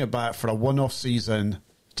want to bring it back for a one-off season.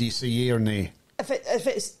 Do you say yay or nay? If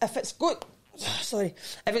it's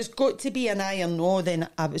got to be an aye or no, then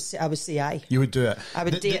I would say aye. You would do it. I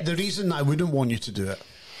would do it. The reason that I wouldn't want you to do it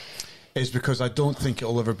is because I don't think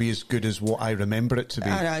it'll ever be as good as what I remember it to be.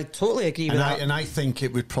 And I totally agree with that. And I think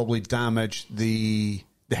it would probably damage the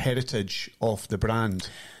heritage of the brand,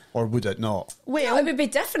 or would it not? Well, it would be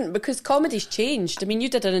different because comedy's changed. I mean, you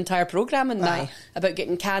did an entire programme on that Aye. about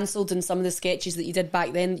getting cancelled and some of the sketches that you did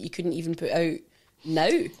back then that you couldn't even put out now.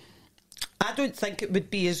 I don't think it would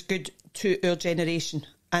be as good to our generation,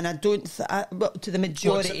 and I don't. To the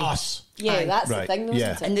majority, to us. Yeah, Aye. that's Right, the thing, though,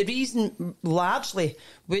 yeah. isn't it? And the reason largely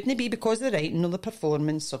wouldn't it be because of the writing or the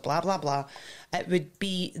performance or blah blah blah. It would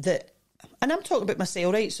be that, and I'm talking about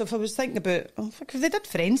myself, right? So if I was thinking about, if they did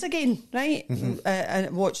Friends again, right,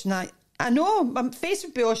 and watching that, I know my face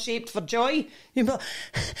would be all shaped for joy. You'd be like,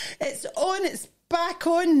 it's on, it's back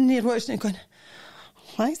on, and you're watching it going,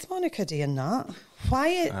 why is Monica doing that?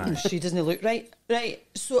 Why she doesn't look right? Right.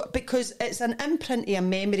 So because it's an imprint of a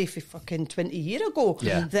memory for fucking 20 years ago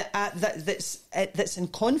Yeah. that's in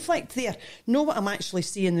conflict there. Know what I'm actually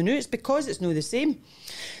seeing the news because it's not the same.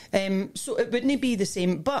 So it wouldn't be the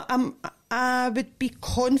same. But I would be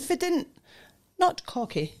confident, not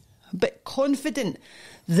cocky, but confident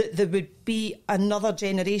that there would be another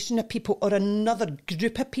generation of people or another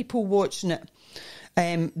group of people watching it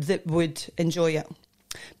that would enjoy it.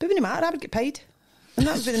 But it wouldn't matter, I would get paid. And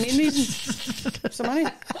that would be the main reason. Some money.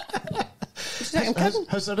 I'm kidding.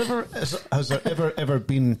 Has there ever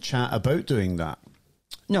been chat about doing that?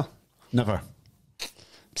 No. Never.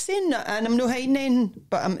 I'm saying that, and I'm not hiding anything,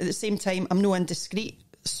 but at the same time, I'm not indiscreet.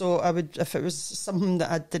 So I would, if it was something that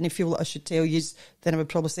I didn't feel that I should tell you, then I would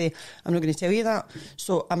probably say, I'm not going to tell you that.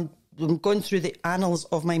 So I'm going through the annals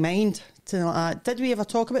of my mind to did we ever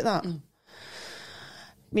talk about that?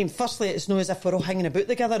 I mean, firstly, it's not as if we're all hanging about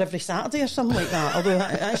together every Saturday or something like that, although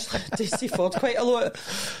I actually do see Ford quite a lot.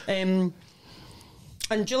 And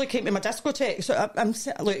Julie came to my discotheque, so I'm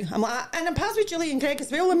like, and I'm pals with Julie and Greg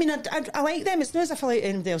as well. I mean, I like them. It's not as if I like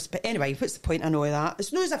anybody else. But anyway, what's the point? I know that.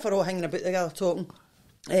 It's not as if we're all hanging about together talking.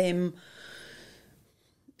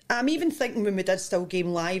 I'm even thinking when we did Still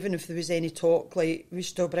Game Live, and if there was any talk, like, we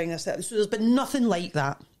should still bring this up. So there's been nothing like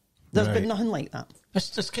that. There's Right. been nothing like that.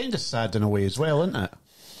 It's kind of sad in a way as well, isn't it?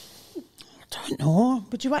 I don't know.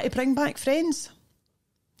 Would you want to bring back Friends?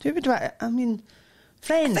 Who would want to, I mean,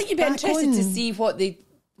 Friends. I think you'd be back interested on. to see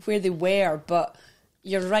where they were, but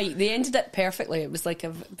you're right. They ended it perfectly. It was like a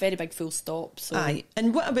very big full stop. So. Aye,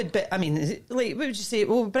 and what I would, I mean, is it, like, what would you say?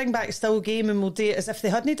 Well, we'll bring back Still Game and we'll do it as if they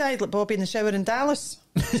hadn't died, like Bobby in the shower in Dallas.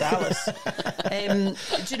 Dallas. Do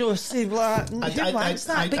you know, say, well, who wants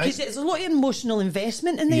that? Because it's a lot of emotional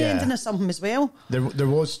investment in the Yeah. ending of something as well. There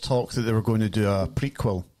was talk that they were going to do a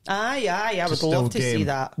prequel. Aye, I would Still love to Game. see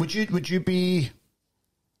that. Would you be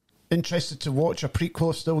interested to watch a prequel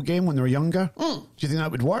of Still Game when they were younger? Do you think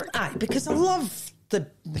that would work? Aye, because I love the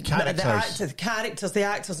characters. the characters, the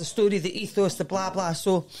actors, the story, the ethos, the blah blah.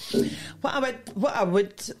 So, what I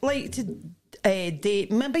would like to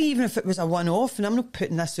date, maybe even if it was a one-off, and I'm not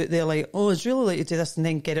putting this out there like, oh, I'd really like to do this and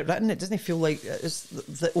then get it written. It doesn't feel like it's,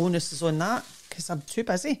 the onus is on that because I'm too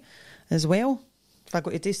busy as well. If I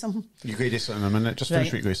got to do something, You go to do something in a minute. Just finish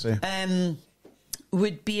what you're going to say.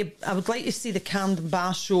 would be I would like to see the Karen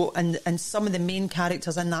Dunbar show and some of the main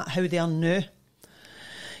characters in that, how they are now.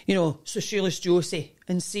 You know, so Shoeless Josie,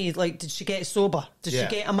 and see, like, did she get sober? Did she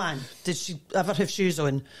get a man? Did she ever have shoes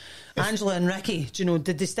on? Angela and Ricky, do you know,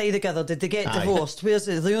 did they stay together? Did they get divorced? Where's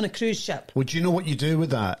it? Are they on a cruise ship? Well, do you know what you do with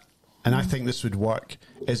that? And I think this would work,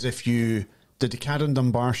 is if you did the Karen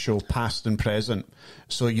Dunbar show past and present.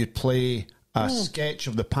 So you'd play a sketch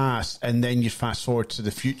of the past and then you'd fast forward to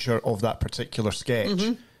the future of that particular sketch.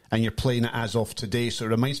 And you're playing it as of today. So it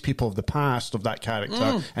reminds people of the past of that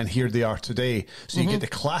character and here they are today. So you get the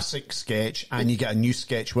classic sketch and you get a new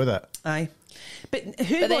sketch with it. Aye. But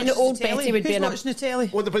who But then watches old the telly? Betty would be Who's in a- watching the telly?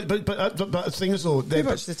 Well, but the thing is though... Who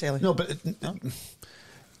watches the telly? No, but...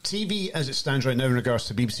 TV as it stands right now in regards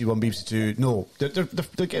to BBC One, BBC Two, no, they're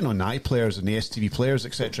getting on iPlayers and the STV players,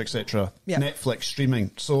 etc., Yeah. Netflix streaming.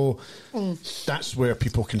 So that's where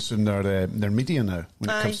people consume their media now when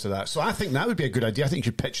it comes to that. So I think that would be a good idea. I think you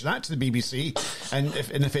should pitch that to the BBC, and if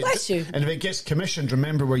it gets commissioned,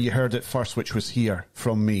 remember where you heard it first, which was here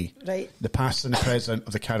from me, Right. The past and the present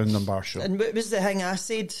of the Karen Dunbar show. And what was the thing I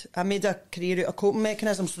said? I made a career out of coping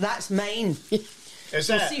mechanisms, so that's mine. Is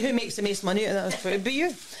So it? see who makes the most money out of that. It would be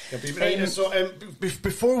you.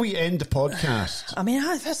 Before we end the podcast, I mean,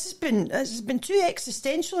 this has been too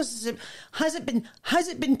existential. Has it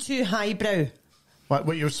been too highbrow?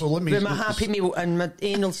 what you're so let me. With my Happy Meal and my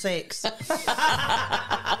anal sex.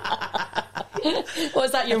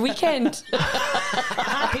 Was that your weekend?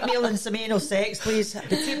 Happy Meal and some anal sex, please. It'd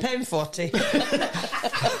be £2.40.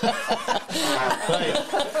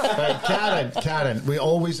 Right, Karen. We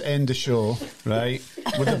always end the show right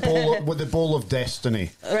with the bowl of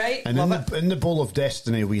destiny, Right, And in the bowl of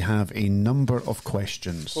destiny, we have a number of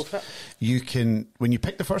questions. You can, when you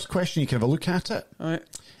pick the first question, you can have a look at it. Right.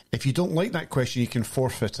 If you don't like that question, you can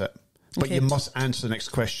forfeit it. But Okay. you must answer the next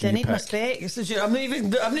question. Do I you need my pick. specs? I'm not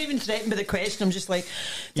even threatened by the question. I'm just like,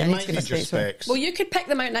 do You I need might to get my need your specs on? specs. Well, you could pick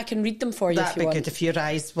them out and I can read them for you if That'd you be want. good if your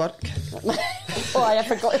eyes work. Oh, I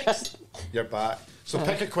forgot. You're back. So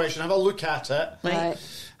pick a question. Have a look at it. Right.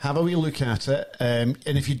 Have a wee look at it. And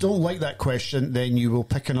if you don't like that question, then you will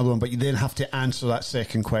pick another one, but you then have to answer that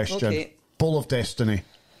second question. Okay. Bowl of Destiny.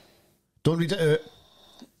 Don't read it out.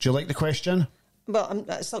 Do you like the question? Well,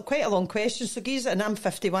 it's quite a long question, so geez, and I'm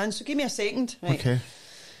 51, so give me a second. Right. Okay.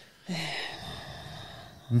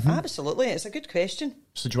 Absolutely, it's a good question.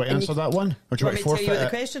 So do you want to answer that one? Or do you Want want me to to tell you what the forfeit it?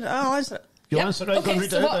 question? I'll answer it. You'll Yep. answer it. Right, go and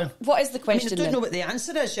read so it out then. what is the I question don't then? know what the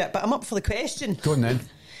answer is yet, but I'm up for the question. Go on then.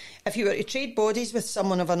 If you were to trade bodies with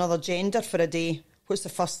someone of another gender for a day, what's the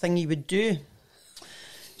first thing you would do?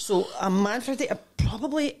 So a man for a day,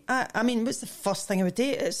 I mean, what's the first thing I would do?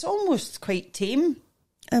 It's almost quite tame.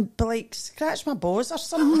 But like, scratch my balls or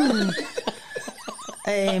something.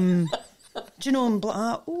 Do you know, and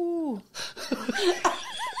ooh.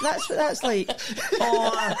 That's what that's like.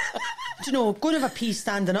 Or, do you know, go and have a pee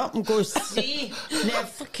standing up and go, see, now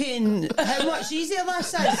fucking, how much easier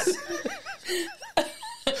this is.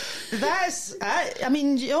 That's, I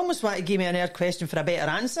mean, you almost want to give me an hard question for a better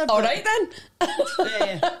answer. All right then.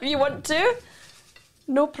 You want to?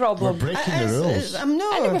 No We're problem. breaking the rules. I'm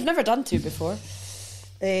not. I know we've never done two before.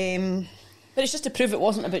 But it's just to prove it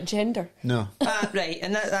wasn't about gender. No. Right,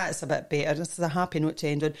 and that's a bit better. This is a happy note to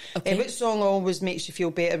end on. Okay. What song always makes you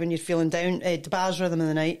feel better when you're feeling down? DeBar's Rhythm of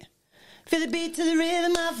the Night. Feel the beat to the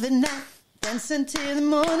rhythm of the night, dancing till the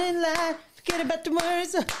morning light. Forget about the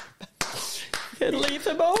words. Can't leave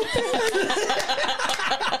them all.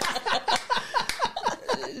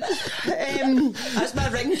 That's my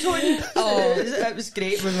ringtone. Oh, it was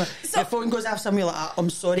great when my phone goes off. Somewhere like that. I'm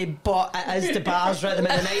sorry, but it is the bar's rhythm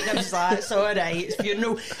of the night. And I'm just like, it's all right. It's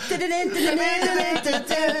funeral.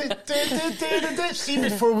 See,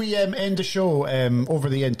 before we end the show, over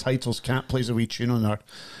the end titles, Cat plays a wee tune on our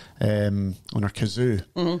kazoo.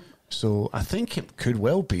 Mm-hmm. So I think it could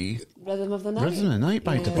well be Rhythm of the Night. Rhythm of the Night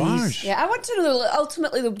by DeBarge. Yeah, I want to know,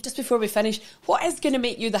 ultimately, though, just before we finish, what is going to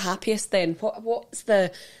make you the happiest then? What's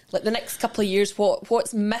the next couple of years?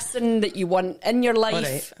 What's missing that you want in your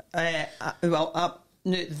life? All right.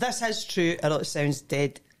 No, this is true. I know it sounds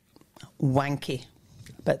dead wanky,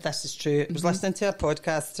 but this is true. I was listening to a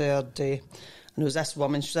podcast the other day, and there was this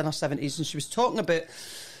woman, she was in her 70s, and she was talking about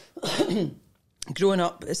growing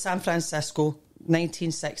up in San Francisco,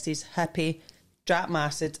 1960s, hippie, drop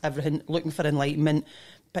acid, everything, looking for enlightenment,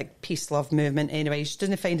 big peace love movement. Anyway, she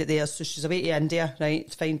doesn't find it there, so she's away to India, right,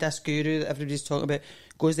 to find this guru that everybody's talking about.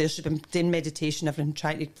 Goes there, she's been doing meditation, everything,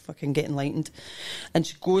 trying to fucking get enlightened, and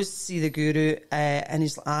she goes to see the guru, and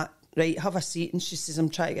he's like, right, have a seat. And she says, I'm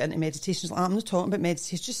trying to get into meditation. She's like, I'm not talking about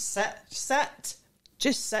meditation, just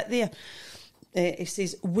sit there. He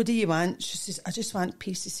says, what do you want? She says, I just want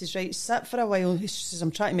peace. He says, right, sit for a while. She says, I'm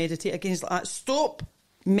trying to meditate again. He's like, stop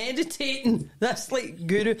meditating. That's like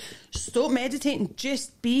guru. Stop meditating.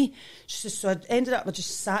 Just be. She says, so I ended up, I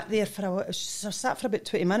just sat there for a while. She says, I sat for about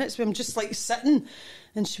 20 minutes where I'm just like sitting.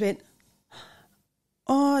 And she went,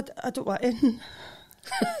 oh, I don't want in.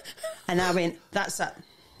 And I went, that's it.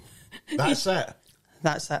 That's it.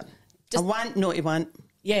 That's it. I want, not to want.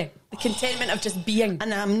 Yeah, the contentment of just being.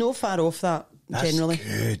 And I'm no far off that. That's generally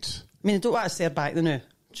good. I mean, I don't want to say it back the now, do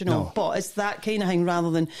you know? No. But it's that kind of thing rather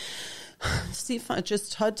than see if I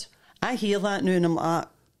just had. I hear that now and I'm like,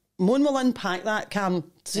 Mon will unpack that, Cam.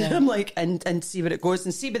 Yeah. I'm like, and see where it goes,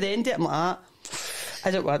 and see by the end of it, I'm like,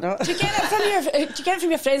 I don't want that. Do you get it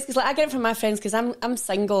from your friends? Because I get it from my friends because I'm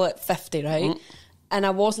single at 50, right? And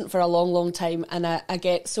I wasn't for a long, long time, and I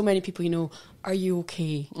get so many people, are you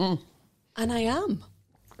okay? And I am.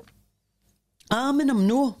 And I'm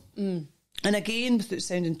no. And again, without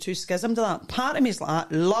sounding too schism to that, part of me is like,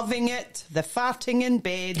 loving it, the farting in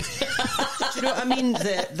bed. Do you know what I mean?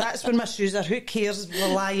 That's when my shoes are, who cares,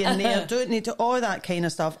 we're lying there, don't need to, all that kind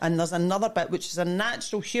of stuff. And there's another bit, which is a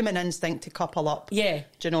natural human instinct to couple up. Yeah.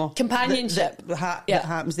 Do you know? Companionship. That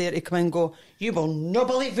happens there, to come in and go, you will not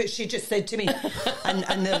believe what she just said to me.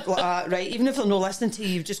 and they're like, right, even if they're not listening to you,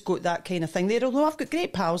 you've just got that kind of thing there. Although I've got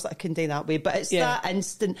great pals that I can do that way, but it's that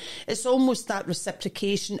instant, it's almost that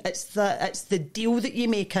reciprocation, it's the deal that you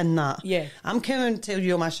make in that. Yeah. I'm coming to tell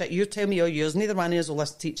you all my shit, you tell me all yours, neither one of us will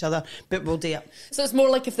listen to each other, but we'll do it. So it's more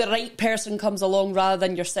like if the right person comes along rather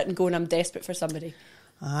than you're sitting going, I'm desperate for somebody.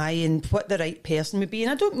 Aye, and what the right person would be.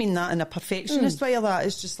 And I don't mean that in a perfectionist way or that.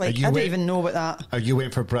 It's just like, I don't even know what that... Are you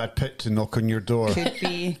waiting for Brad Pitt to knock on your door? Could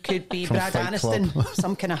be From Brad Fight Aniston, Club.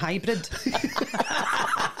 some kind of hybrid.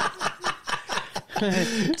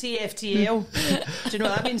 TFTL. Do you know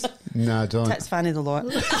what that means? No, I don't. Tits fan of the lot.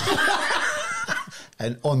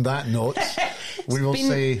 And on that note, we will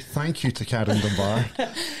say thank you to Karen Dunbar.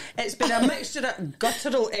 It's been a mixture of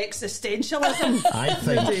guttural existentialism. I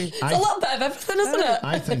think It's a little bit of everything, isn't it?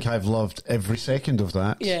 I think I've loved every second of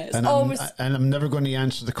that. Yeah, it's and always... I'm never going to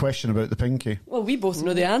answer the question about the pinky. Well, we both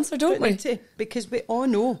know the answer, don't we? Because we all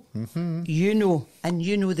know. Mm-hmm. You know, and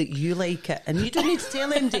you know that you like it. And you don't need to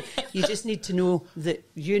tell anybody. You just need to know that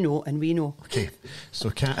you know and we know. Okay, so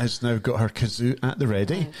Kat has now got her kazoo at the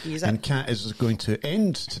ready. And Kat is going to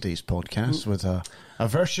end today's podcast with a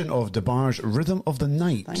version of DeBar's Rhythm of the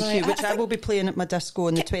Night. Thank you, which I will be playing at my disco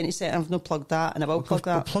on the 22nd. I've not plugged that, and I will plug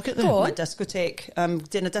that. We'll plug it then. My discotheque. I'm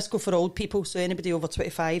doing a disco for old people, so anybody over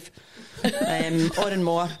 25 or and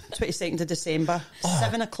more. 22nd of December,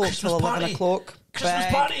 7 o'clock till 11 o'clock. Christmas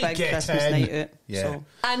party, big get Christmas in. night out. Yeah. So.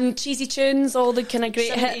 And cheesy tunes, all the kind of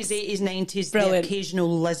great 70s, hits. 80s, 90s, Brilliant. the occasional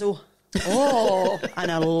Lizzo. Oh. And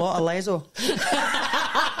a lot of Lizzo.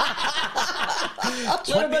 A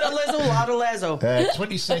little bit of Lizzo, a lot of Lizzo.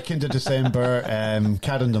 22nd of December,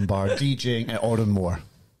 Karen Dunbar DJing at Oranmore.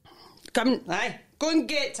 Come, go and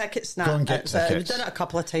get tickets now. Go and get tickets. We've done it a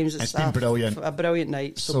couple of times. It's been brilliant. A brilliant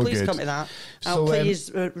night. So please good. come to that. I'll So, play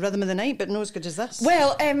his Rhythm of the Night, but not as good as this.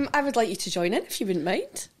 Well, I would like you to join in if you wouldn't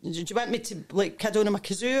mind. Do you want me to kid on my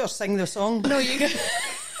kazoo or sing the song? No, you go.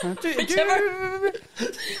 Whichever.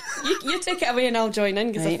 You take it away and I'll join in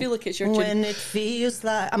because I feel like it's your tune. When it feels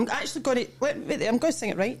like... I'm actually going to... Wait, I'm going to sing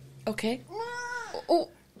it right. Okay. Oh,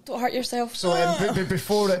 don't hurt yourself. So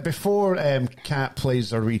before Kat plays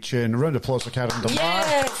her wee tune, a round of applause for Karen Dunbar.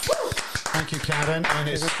 Yes. Thank you, Karen. And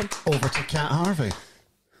it's over to Kat Harvey.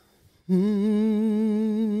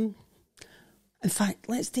 In fact,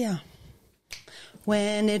 let's do a...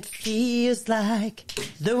 When it feels like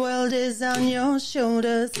the world is on your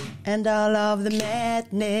shoulders and all of the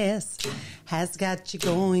madness has got you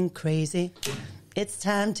going crazy, it's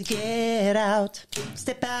time to get out.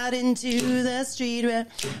 Step out into the street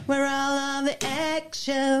where all of the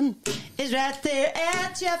action is right there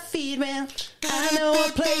at your feet. Well, I know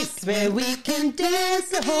a place where we can dance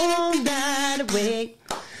the whole night away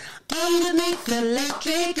underneath the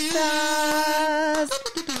electric stars.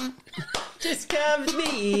 Just come with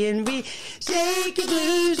me and we shake your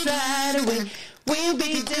blues right away. We'll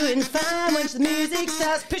be doing fine once the music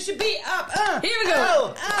starts. Push your beat up, Here we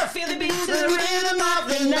go. Oh, feel the beat to the rhythm of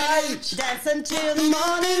the night. Dance until the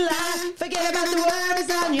morning light. Forget about the worries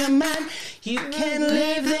on your mind. You can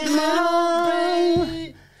leave them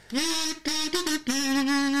all.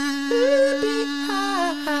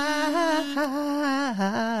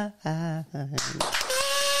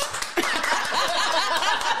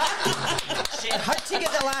 Shit, hard to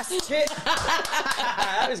get the last two.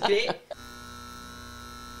 That was great.